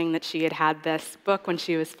wishing that she had had this book when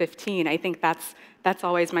she was 15, I think that's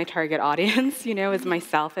always my target audience, you know, is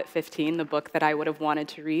myself at 15, the book that I would have wanted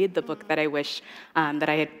to read, the book that I wish that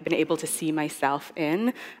I had been able to see myself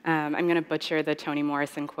in. I'm going to butcher the Toni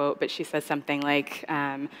Morrison quote, but she says something like,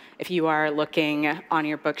 if you are looking on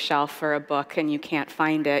your bookshelf for a book and you can't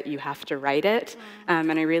find it, you have to write it.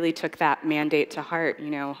 And I really took that mandate to heart,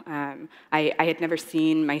 you know. I had never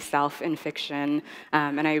seen myself in fiction,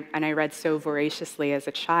 and I read so voraciously as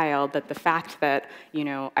a child that the fact that, you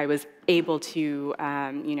know, I was able to,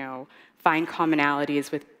 you know, find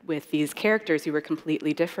commonalities with these characters who were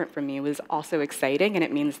completely different from me was also exciting, and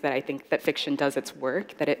it means that I think that fiction does its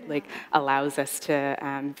work, that it like allows us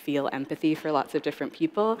to feel empathy for lots of different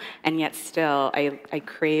people, and yet still I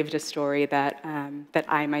craved a story that that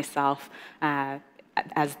I myself,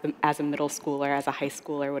 as a middle schooler, as a high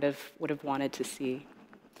schooler, would have wanted to see.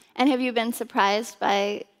 And have you been surprised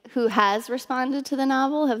by who has responded to the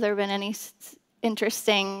novel? Have there been any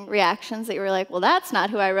interesting reactions that you were like, well, that's not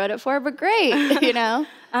who I wrote it for, but great, you know?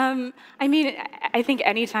 I mean, I think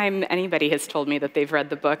anytime anybody has told me that they've read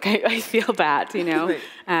the book, I feel that, you know,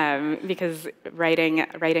 because writing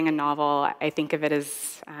a novel, I think of it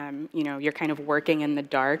as, you know, you're kind of working in the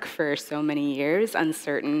dark for so many years,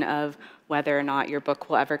 uncertain of whether or not your book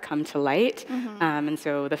will ever come to light. And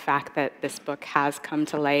so the fact that this book has come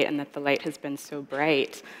to light, and that the light has been so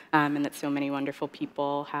bright, and that so many wonderful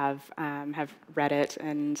people have read it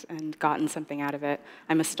and gotten something out of it,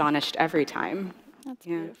 I'm astonished every time. That's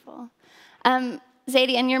beautiful.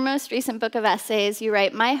 Zadie, in your most recent book of essays, you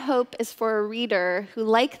write, "My hope is for a reader who,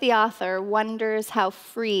 like the author, wonders how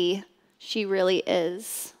free she really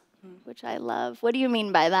is," which I love. What do you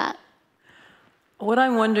mean by that? What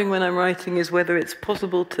I'm wondering when I'm writing is whether it's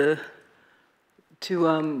possible to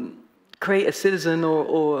create a citizen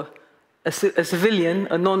or a civilian,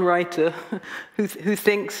 a non-writer, who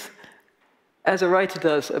thinks as a writer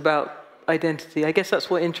does about identity. I guess that's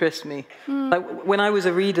what interests me. Like when I was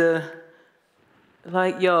a reader,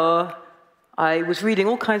 like I was reading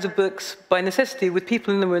all kinds of books by necessity with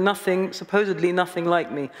people in them who were supposedly nothing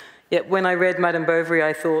like me. Yet when I read Madame Bovary,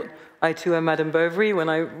 I thought, I too am Madame Bovary. When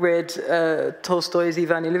I read Tolstoy's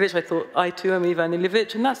Ivan Ilyich, I thought, I too am Ivan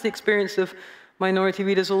Ilyich. And that's the experience of minority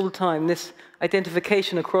readers all the time, this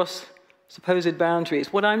identification across supposed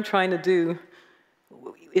boundaries. What I'm trying to do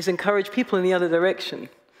is encourage people in the other direction.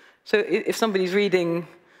 So if somebody's reading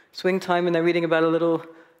Swing Time and they're reading about a little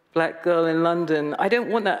black girl in London, I don't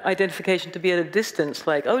want that identification to be at a distance,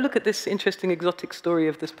 like, oh, look at this interesting exotic story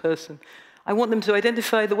of this person. I want them to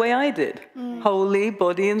identify the way I did, wholly,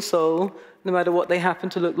 body and soul, no matter what they happen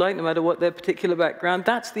to look like, no matter what their particular background.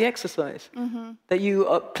 That's the exercise, that you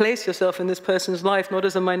place yourself in this person's life, not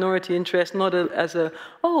as a minority interest, not as a,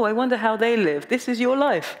 oh, I wonder how they live. This is your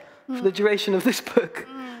life for the duration of this book.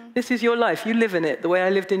 This is your life. You live in it the way I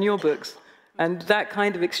lived in your books. And that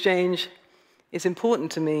kind of exchange is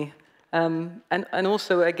important to me. And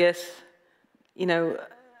also, I guess, you know,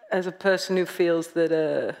 as a person who feels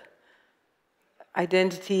that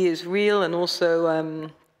identity is real and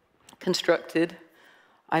also constructed,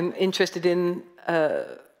 I'm interested in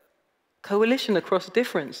coalition across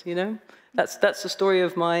difference, you know? That's the story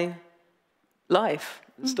of my life,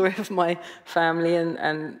 the story of my family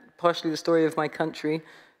and partially the story of my country.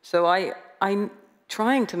 So I'm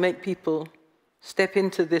trying to make people step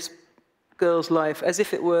into this girl's life as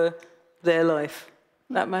if it were their life.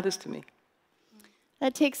 That matters to me.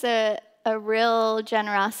 That takes a real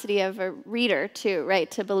generosity of a reader, too, right?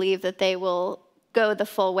 To believe that they will go the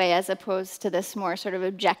full way as opposed to this more sort of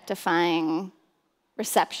objectifying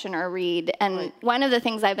reception or read. And one of the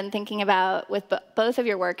things I've been thinking about with both of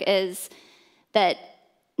your work is that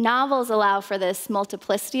novels allow for this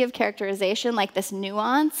multiplicity of characterization, like this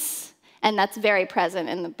nuance, and that's very present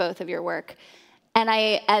in both of your work. And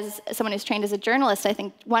I, as someone who's trained as a journalist, I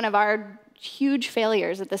think one of our huge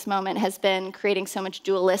failures at this moment has been creating so much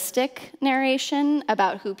dualistic narration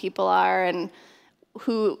about who people are and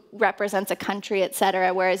who represents a country, et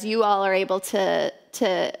cetera, whereas you all are able to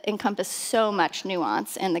encompass so much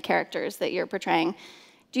nuance in the characters that you're portraying.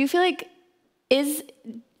 Do you feel like,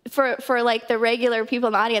 for like the regular people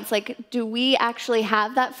in the audience, like, do we actually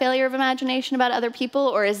have that failure of imagination about other people,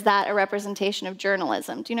 or is that a representation of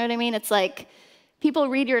journalism? Do you know what I mean? It's like, people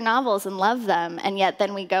read your novels and love them, and yet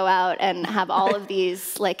then we go out and have all of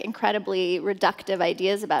these like incredibly reductive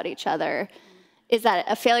ideas about each other. Is that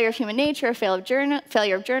a failure of human nature, a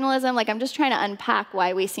failure of journalism? Like, I'm just trying to unpack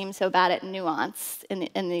why we seem so bad at nuance in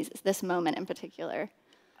this moment in particular.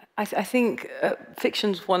 I think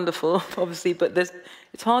fiction's wonderful, obviously, but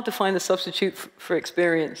it's hard to find a substitute for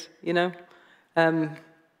experience, you know?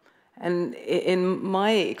 And in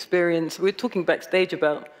my experience, we're talking backstage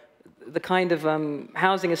about the kind of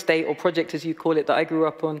housing estate or project, as you call it, that I grew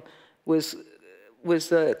up on was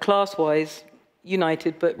class-wise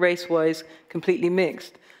united, but race-wise completely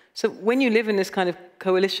mixed. So when you live in this kind of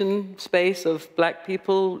coalition space of black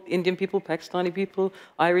people, Indian people, Pakistani people,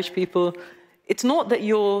 Irish people, it's not that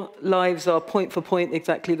your lives are point for point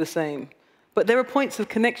exactly the same, but there are points of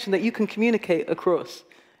connection that you can communicate across.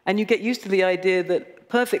 And you get used to the idea that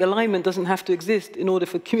perfect alignment doesn't have to exist in order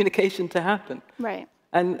for communication to happen. Right.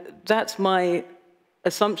 And that's my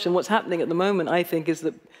assumption. What's happening at the moment, I think, is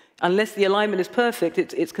that unless the alignment is perfect,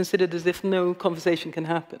 it's considered as if no conversation can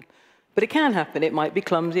happen. But it can happen. It might be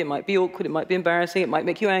clumsy, it might be awkward, it might be embarrassing, it might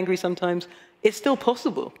make you angry sometimes. It's still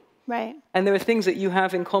possible. Right. And there are things that you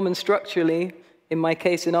have in common structurally. In my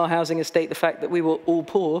case, in our housing estate, the fact that we were all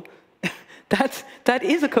poor, that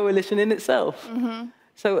is a coalition in itself. Mm-hmm.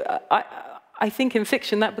 So I think in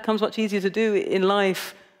fiction that becomes much easier to do. In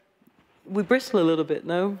life, we bristle a little bit,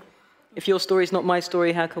 no? If your story's not my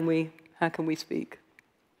story, how can we speak?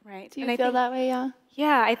 Right. Do you feel that way, yeah?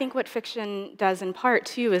 Yeah, I think what fiction does in part,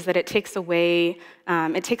 too, is that it takes away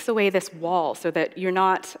this wall so that you're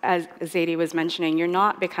not, as Zadie was mentioning, you're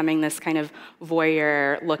not becoming this kind of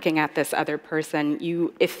voyeur looking at this other person.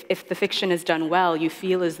 If the fiction is done well, you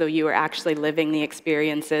feel as though you are actually living the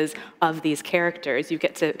experiences of these characters. You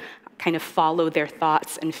get to kind of follow their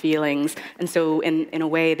thoughts and feelings, and so in a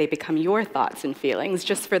way they become your thoughts and feelings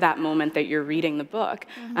just for that moment that you're reading the book.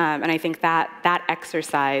 Mm-hmm. And I think that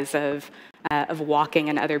exercise of walking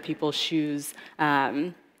in other people's shoes,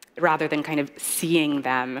 rather than kind of seeing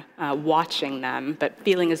them, watching them, but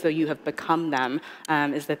feeling as though you have become them,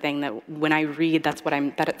 is the thing that when I read, that's what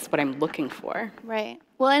I'm looking for. Right.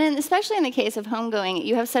 Well, and especially in the case of homegoing,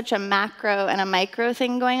 you have such a macro and a micro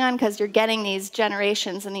thing going on because you're getting these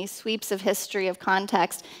generations and these sweeps of history, of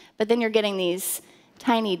context, but then you're getting these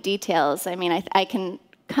tiny details. I mean, I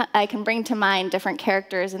can bring to mind different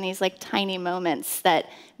characters in these like tiny moments that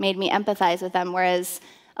made me empathize with them, whereas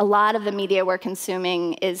a lot of the media we're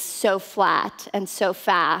consuming is so flat and so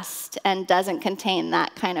fast and doesn't contain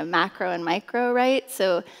that kind of macro and micro, right?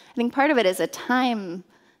 So I think part of it is a time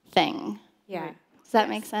thing. Yeah. Does that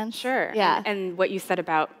make sense? Sure. Yeah. And what you said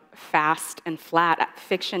about fast and flat,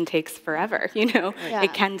 fiction takes forever, you know? Yeah.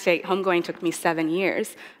 It can take, homegoing took me 7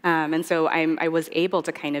 years. And so I was able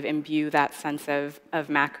to kind of imbue that sense of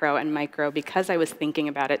macro and micro because I was thinking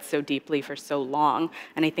about it so deeply for so long.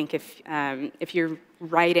 And I think if you're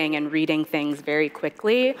writing and reading things very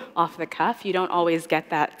quickly off the cuff, you don't always get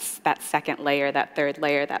that second layer, that third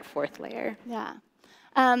layer, that fourth layer. Yeah.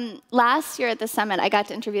 Last year at the summit, I got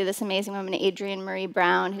to interview this amazing woman, Adrienne Marie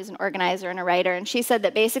Brown, who's an organizer and a writer, and she said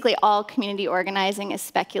that basically all community organizing is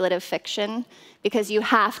speculative fiction because you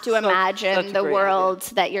have to imagine the world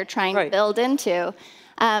that you're trying to build into.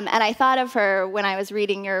 And I thought of her when I was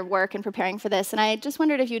reading your work and preparing for this, and I just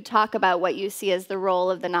wondered if you'd talk about what you see as the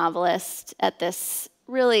role of the novelist at this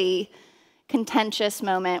really contentious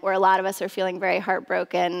moment where a lot of us are feeling very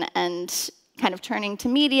heartbroken and kind of turning to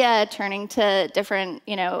media, turning to different,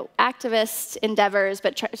 activist endeavors,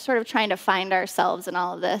 but sort of trying to find ourselves in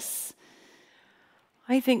all of this.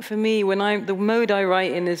 I think for me, the mode I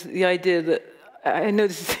write in is the idea that I know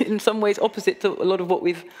this is in some ways opposite to a lot of what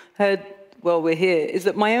we've heard while we're here, is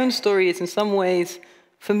that my own story is in some ways,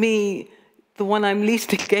 for me, the one I'm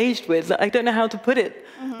least engaged with. I don't know how to put it.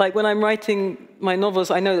 Like when I'm writing my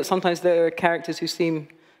novels, I know that sometimes there are characters who seem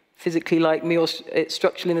physically like me or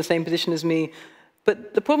structurally in the same position as me.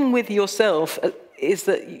 But the problem with yourself is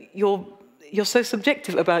that you're so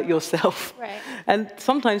subjective about yourself. Right. And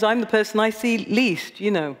sometimes I'm the person I see least,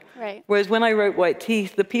 you know. Right. Whereas when I wrote White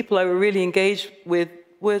Teeth, the people I were really engaged with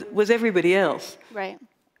was everybody else. Right.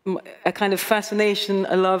 A kind of fascination,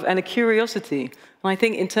 a love, and a curiosity. And I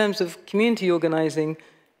think in terms of community organizing,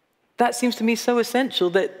 that seems to me so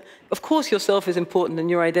essential that, of course, yourself is important and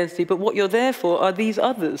your identity, but what you're there for are these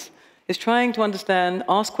others. Is trying to understand,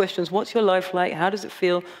 ask questions, what's your life like, how does it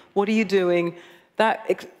feel, what are you doing?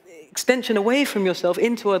 That extension away from yourself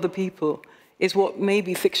into other people is what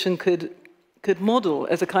maybe fiction could model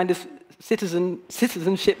as a kind of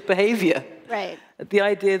citizenship behavior. Right. The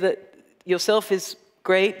idea that yourself is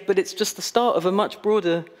great, but it's just the start of a much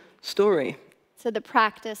broader story. So the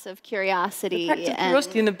practice of curiosity. The practice of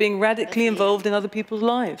curiosity and of being radically involved in other people's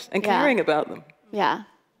lives and caring about them. Yeah.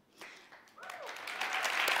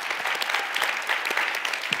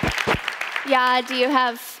 Yeah, do you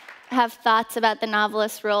have thoughts about the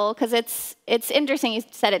novelist role? Because it's interesting, you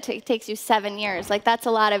said it takes you 7 years. Like, that's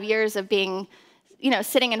a lot of years of being, you know,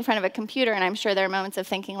 sitting in front of a computer, and I'm sure there are moments of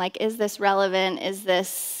thinking, like, is this relevant? Is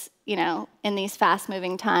this, you know, in these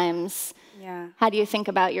fast-moving times? Yeah. How do you think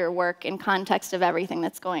about your work in context of everything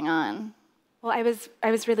that's going on? Well, I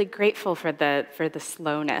was really grateful for the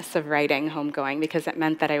slowness of writing Homegoing, because it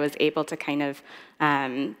meant that I was able to kind of,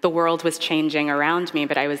 the world was changing around me,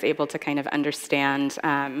 but I was able to kind of understand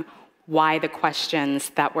why the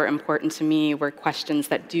questions that were important to me were questions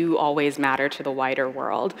that do always matter to the wider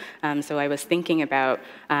world. So I was thinking about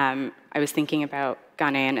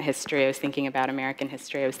Ghanaian history, I was thinking about American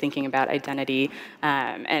history, I was thinking about identity,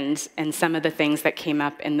 and some of the things that came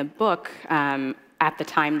up in the book at the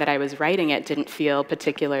time that I was writing it didn't feel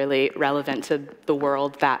particularly relevant to the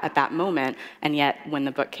world at that moment, and yet when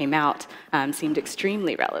the book came out, seemed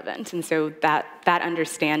extremely relevant. And so that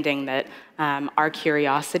understanding that our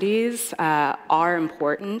curiosities are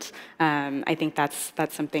important, I think that's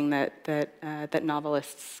something that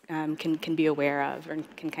novelists can be aware of, or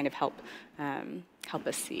can kind of help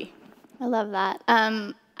us see. I love that.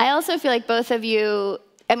 I also feel like both of you,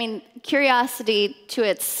 I mean, curiosity to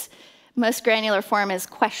its most granular form is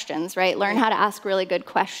questions, right? Learn how to ask really good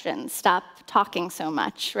questions. Stop talking so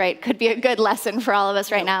much, right? Could be a good lesson for all of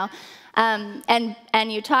us right now.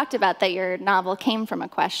 And you talked about that your novel came from a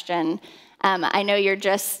question. I know you're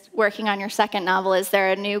just working on your second novel. Is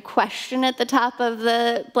there a new question at the top of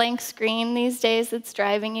the blank screen these days that's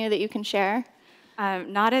driving you that you can share?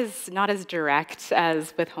 Not as direct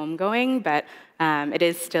as with Homegoing, but it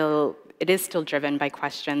is still driven by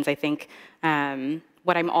questions. I think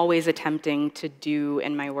what I'm always attempting to do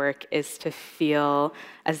in my work is to feel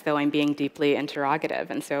as though I'm being deeply interrogative.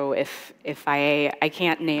 And so if I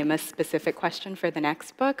can't name a specific question for the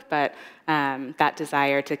next book, but that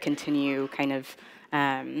desire to continue kind of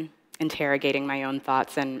interrogating my own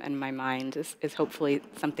thoughts and my mind is hopefully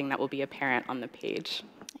something that will be apparent on the page.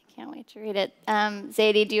 I can't wait to read it.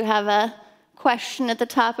 Zadie, do you have a question at the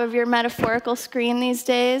top of your metaphorical screen these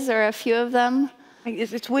days, or a few of them?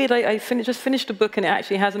 It's weird. I just finished a book and it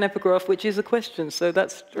actually has an epigraph, which is a question. So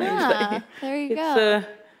that's strange. Yeah, there you go.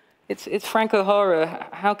 It's Frank O'Hara.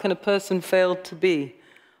 How can a person fail to be?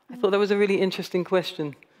 I thought that was a really interesting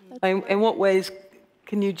question. In what ways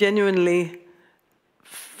can you genuinely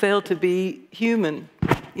fail to be human?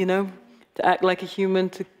 You know, to act like a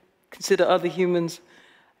human, to consider other humans.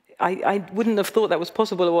 I wouldn't have thought that was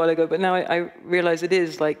possible a while ago, but now I realize it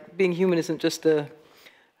is. Like, being human isn't just a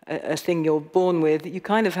thing you're born with. You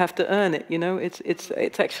kind of have to earn it, you know?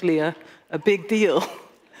 It's actually a big deal.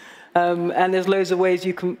 And there's loads of ways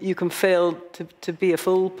you can fail to be a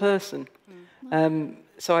full person.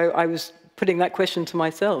 So I was putting that question to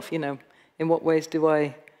myself, you know, in what ways do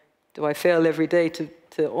I fail every day to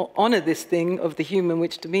honor this thing of the human,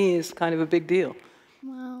 which to me is kind of a big deal.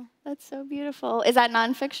 Wow, that's so beautiful. Is that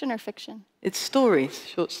nonfiction or fiction? It's stories,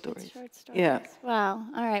 short stories. It's short stories. Yeah. Wow.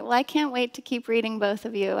 All right. Well, I can't wait to keep reading both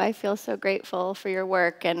of you. I feel so grateful for your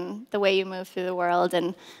work and the way you move through the world.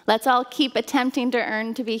 And let's all keep attempting to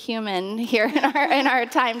earn to be human here in our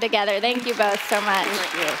time together. Thank you both so much.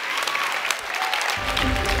 Thank you.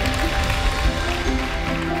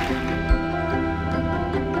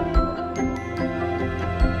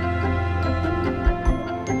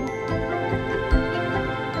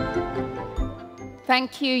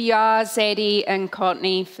 Thank you, Yar, Zadie, and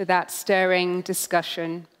Courtney for that stirring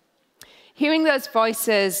discussion. Hearing those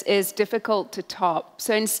voices is difficult to top,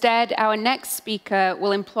 so instead, our next speaker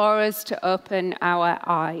will implore us to open our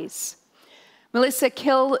eyes. Melissa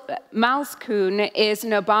Malskoon is an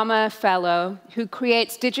Obama Fellow who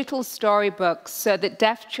creates digital storybooks so that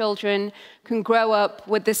deaf children can grow up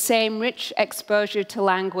with the same rich exposure to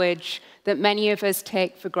language that many of us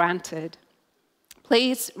take for granted.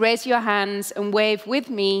 Please raise your hands and wave with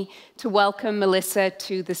me to welcome Melissa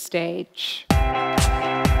to the stage.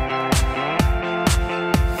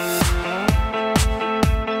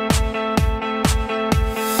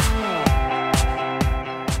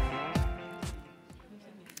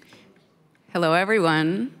 Hello,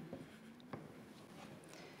 everyone.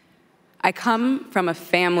 I come from a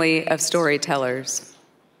family of storytellers,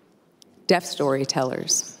 deaf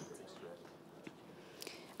storytellers.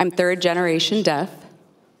 I'm third generation deaf.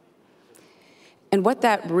 And what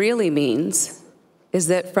that really means is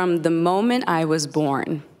that from the moment I was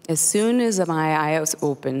born, as soon as my eyes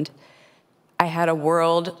opened, I had a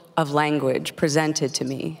world of language presented to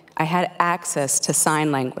me. I had access to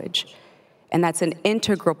sign language. And that's an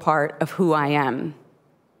integral part of who I am.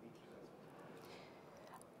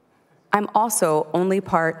 I'm also only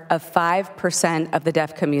part of 5% of the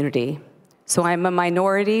deaf community, so I'm a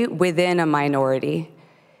minority within a minority.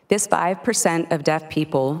 This 5% of deaf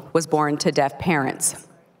people was born to deaf parents.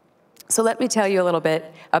 So let me tell you a little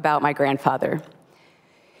bit about my grandfather.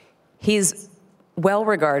 He's well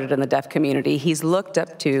regarded in the deaf community. He's looked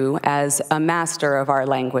up to as a master of our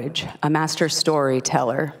language, a master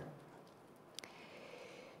storyteller.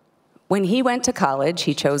 When he went to college,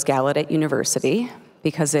 he chose Gallaudet University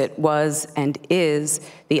because it was and is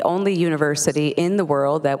the only university in the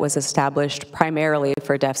world that was established primarily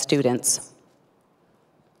for deaf students.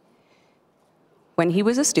 When he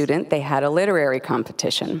was a student, they had a literary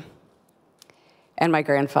competition. And my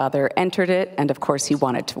grandfather entered it, and of course he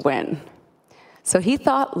wanted to win. So he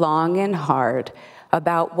thought long and hard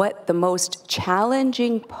about what the most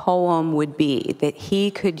challenging poem would be that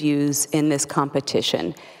he could use in this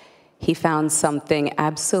competition. He found something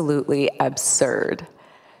absolutely absurd.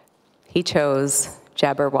 He chose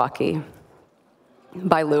Jabberwocky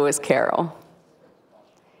by Lewis Carroll.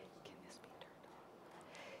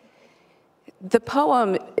 The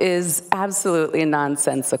poem is absolutely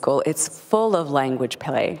nonsensical. It's full of language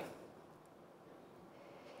play.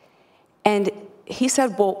 And he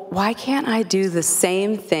said, well, why can't I do the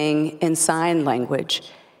same thing in sign language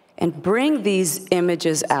and bring these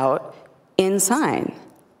images out in sign?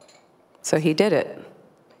 So he did it.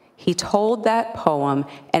 He told that poem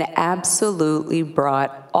and absolutely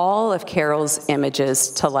brought all of Carroll's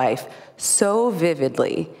images to life so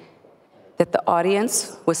vividly that the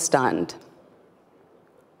audience was stunned.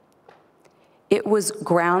 It was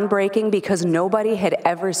groundbreaking because nobody had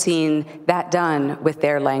ever seen that done with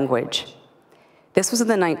their language. This was in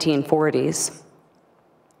the 1940s.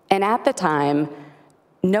 And at the time,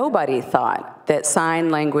 nobody thought that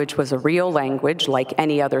sign language was a real language like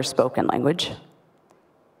any other spoken language.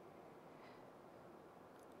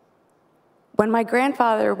 When my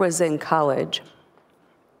grandfather was in college,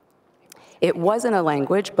 it wasn't a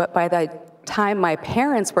language, but by the time my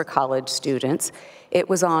parents were college students, it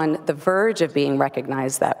was on the verge of being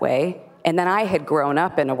recognized that way. And then I had grown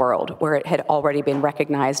up in a world where it had already been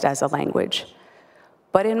recognized as a language.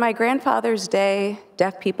 But in my grandfather's day,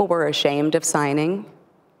 deaf people were ashamed of signing.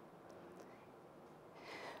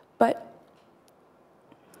 But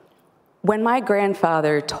when my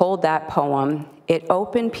grandfather told that poem, it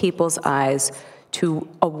opened people's eyes to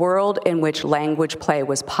a world in which language play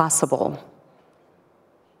was possible.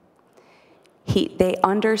 They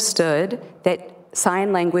understood that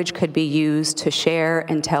sign language could be used to share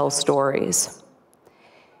and tell stories.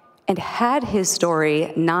 And had his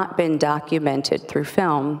story not been documented through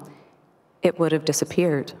film, it would have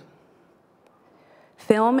disappeared.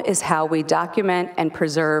 Film is how we document and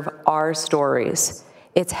preserve our stories.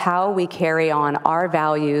 It's how we carry on our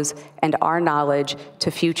values and our knowledge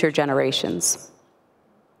to future generations.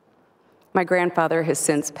 My grandfather has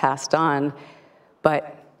since passed on,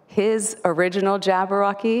 but his original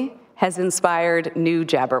Jabberwocky has inspired new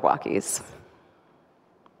Jabberwockies.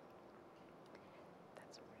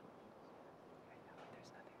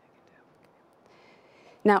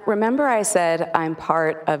 Now, remember I said I'm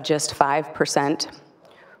part of just 5%?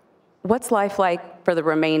 What's life like for the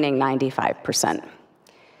remaining 95%?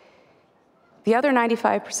 The other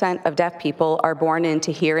 95% of deaf people are born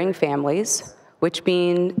into hearing families, which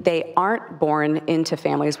mean they aren't born into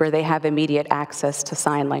families where they have immediate access to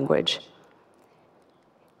sign language.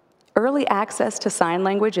 Early access to sign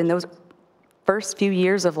language in those first few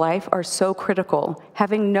years of life are so critical.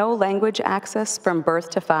 Having no language access from birth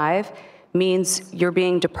to 5 means you're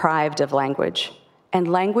being deprived of language. And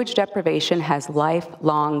language deprivation has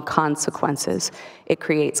lifelong consequences. It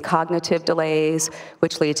creates cognitive delays,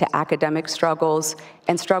 which lead to academic struggles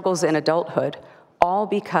and struggles in adulthood, all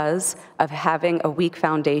because of having a weak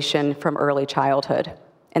foundation from early childhood.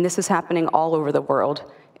 And this is happening all over the world,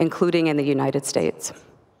 including in the United States.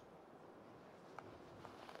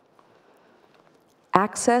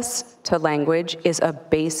 Access to language is a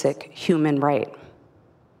basic human right.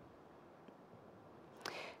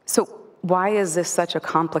 So why is this such a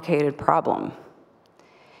complicated problem?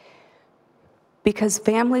 Because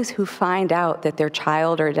families who find out that their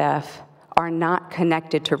child are deaf are not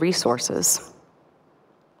connected to resources.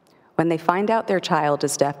 When they find out their child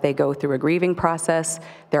is deaf, they go through a grieving process,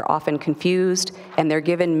 they're often confused, and they're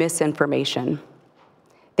given misinformation.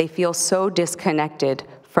 They feel so disconnected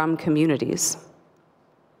from communities.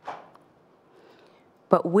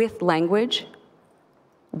 But with language,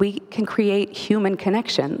 we can create human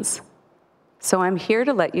connections. So I'm here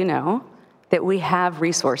to let you know that we have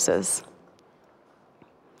resources.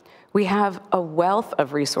 We have a wealth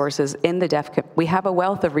of resources in the deaf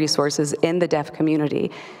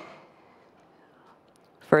community.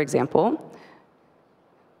 For example,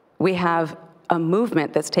 we have a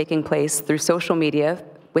movement that's taking place through social media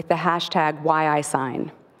with the hashtag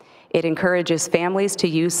 #WhyISign. It encourages families to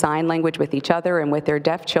use sign language with each other and with their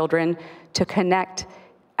deaf children to connect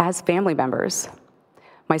as family members.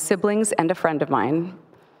 My siblings and a friend of mine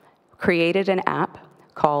created an app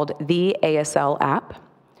called the ASL app,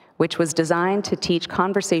 which was designed to teach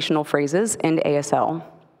conversational phrases in ASL.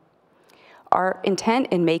 Our intent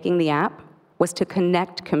in making the app was to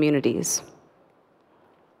connect communities.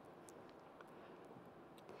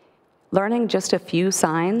 Learning just a few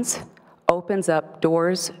signs opens up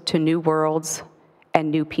doors to new worlds and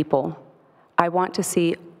new people. I want to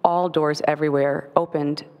see all doors everywhere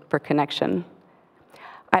opened for connection.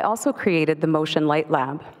 I also created the Motion Light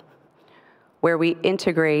Lab, where we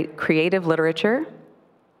integrate creative literature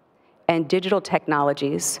and digital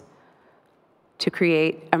technologies to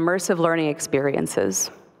create immersive learning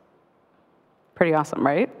experiences. Pretty awesome,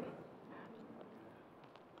 right?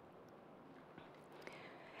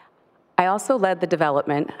 I also led the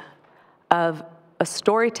development of a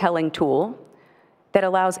storytelling tool that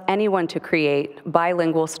allows anyone to create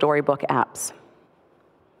bilingual storybook apps.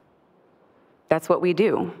 That's what we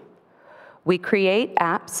do. We create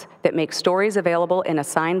apps that make stories available in a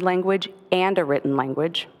signed language and a written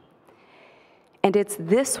language. And it's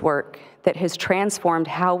this work that has transformed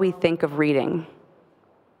how we think of reading.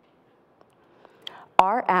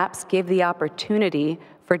 Our apps give the opportunity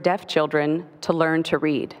for deaf children to learn to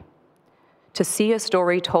read, to see a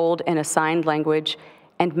story told in a signed language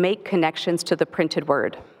and make connections to the printed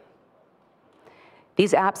word.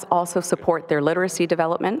 These apps also support their literacy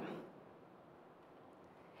development.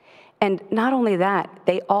 And not only that,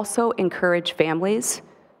 they also encourage families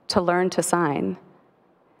to learn to sign.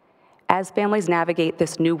 As families navigate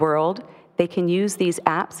this new world, they can use these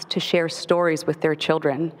apps to share stories with their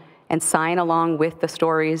children and sign along with the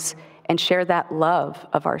stories and share that love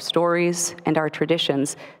of our stories and our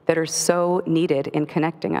traditions that are so needed in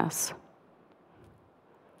connecting us.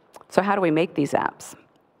 So how do we make these apps?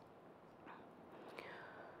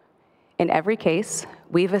 In every case,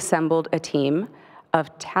 we've assembled a team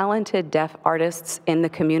of talented deaf artists in the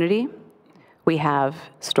community. We have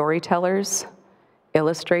storytellers,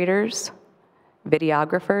 illustrators,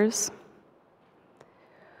 videographers.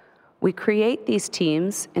 We create these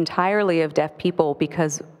teams entirely of deaf people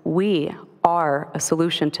because we are a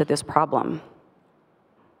solution to this problem.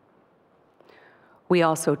 We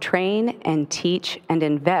also train and teach and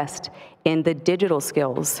invest in the digital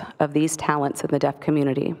skills of these talents in the deaf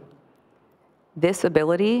community. This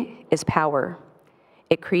ability is power.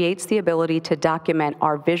 It creates the ability to document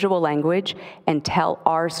our visual language and tell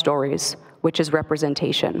our stories, which is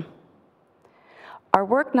representation. Our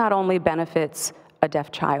work not only benefits a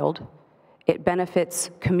deaf child, it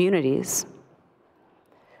benefits communities.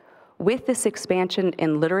 With this expansion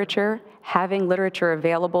in literature, having literature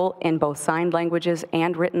available in both signed languages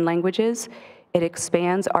and written languages, it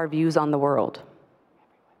expands our views on the world.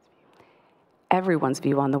 Everyone's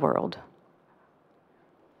view on the world.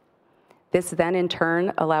 This then, in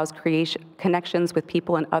turn, allows connections with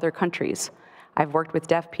people in other countries. I've worked with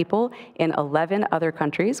deaf people in 11 other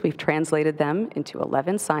countries. We've translated them into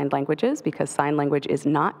 11 signed languages because sign language is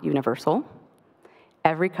not universal.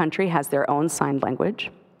 Every country has their own signed language.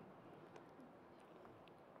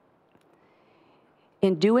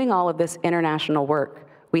 In doing all of this international work,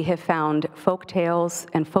 we have found folk tales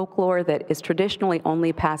and folklore that is traditionally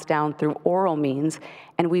only passed down through oral means,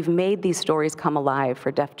 and we've made these stories come alive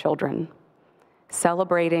for deaf children.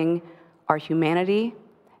 celebrating our humanity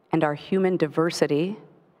and our human diversity,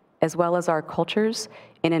 as well as our cultures,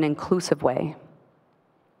 in an inclusive way.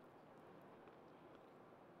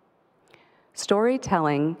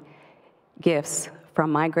 Storytelling gifts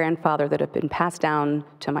from my grandfather that have been passed down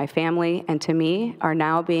to my family and to me are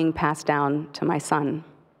now being passed down to my son.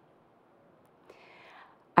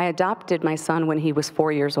 I adopted my son when he was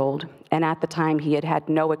 4 years old, and at the time he had had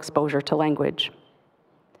no exposure to language.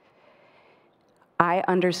 I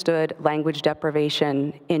understood language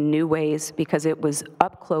deprivation in new ways because it was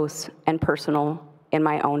up close and personal in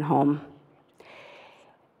my own home.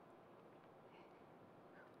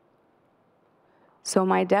 So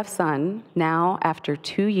my deaf son, now after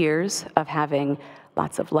 2 years of having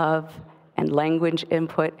lots of love and language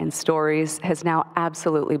input and stories, has now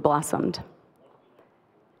absolutely blossomed.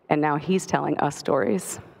 And now he's telling us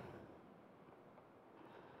stories.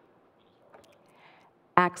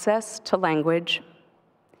 Access to language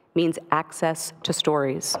means access to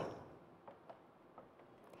stories.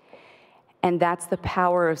 And that's the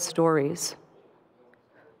power of stories.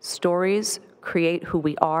 Stories create who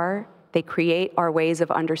we are. They create our ways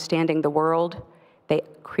of understanding the world. They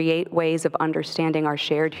create ways of understanding our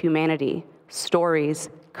shared humanity. Stories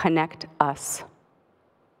connect us.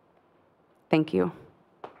 Thank you.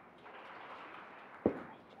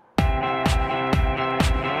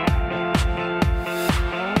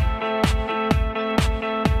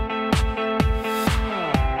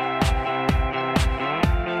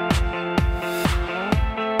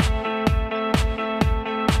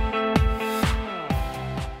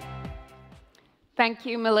 Thank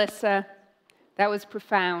you, Melissa. That was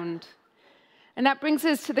profound. And that brings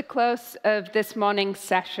us to the close of this morning's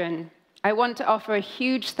session. I want to offer a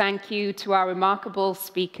huge thank you to our remarkable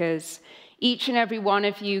speakers. Each and every one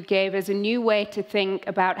of you gave us a new way to think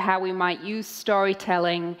about how we might use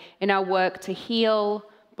storytelling in our work to heal,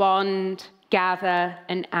 bond, gather,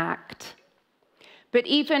 and act. But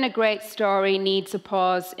even a great story needs a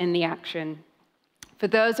pause in the action. For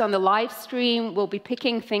those on the live stream, we'll be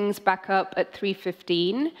picking things back up at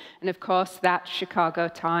 3:15, and of course, that's Chicago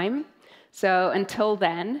time. So until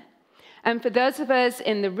then, and for those of us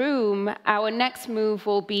in the room, our next move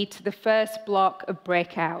will be to the first block of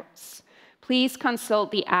breakouts. Please consult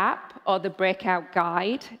the app or the breakout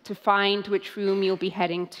guide to find which room you'll be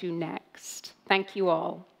heading to next. Thank you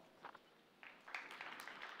all.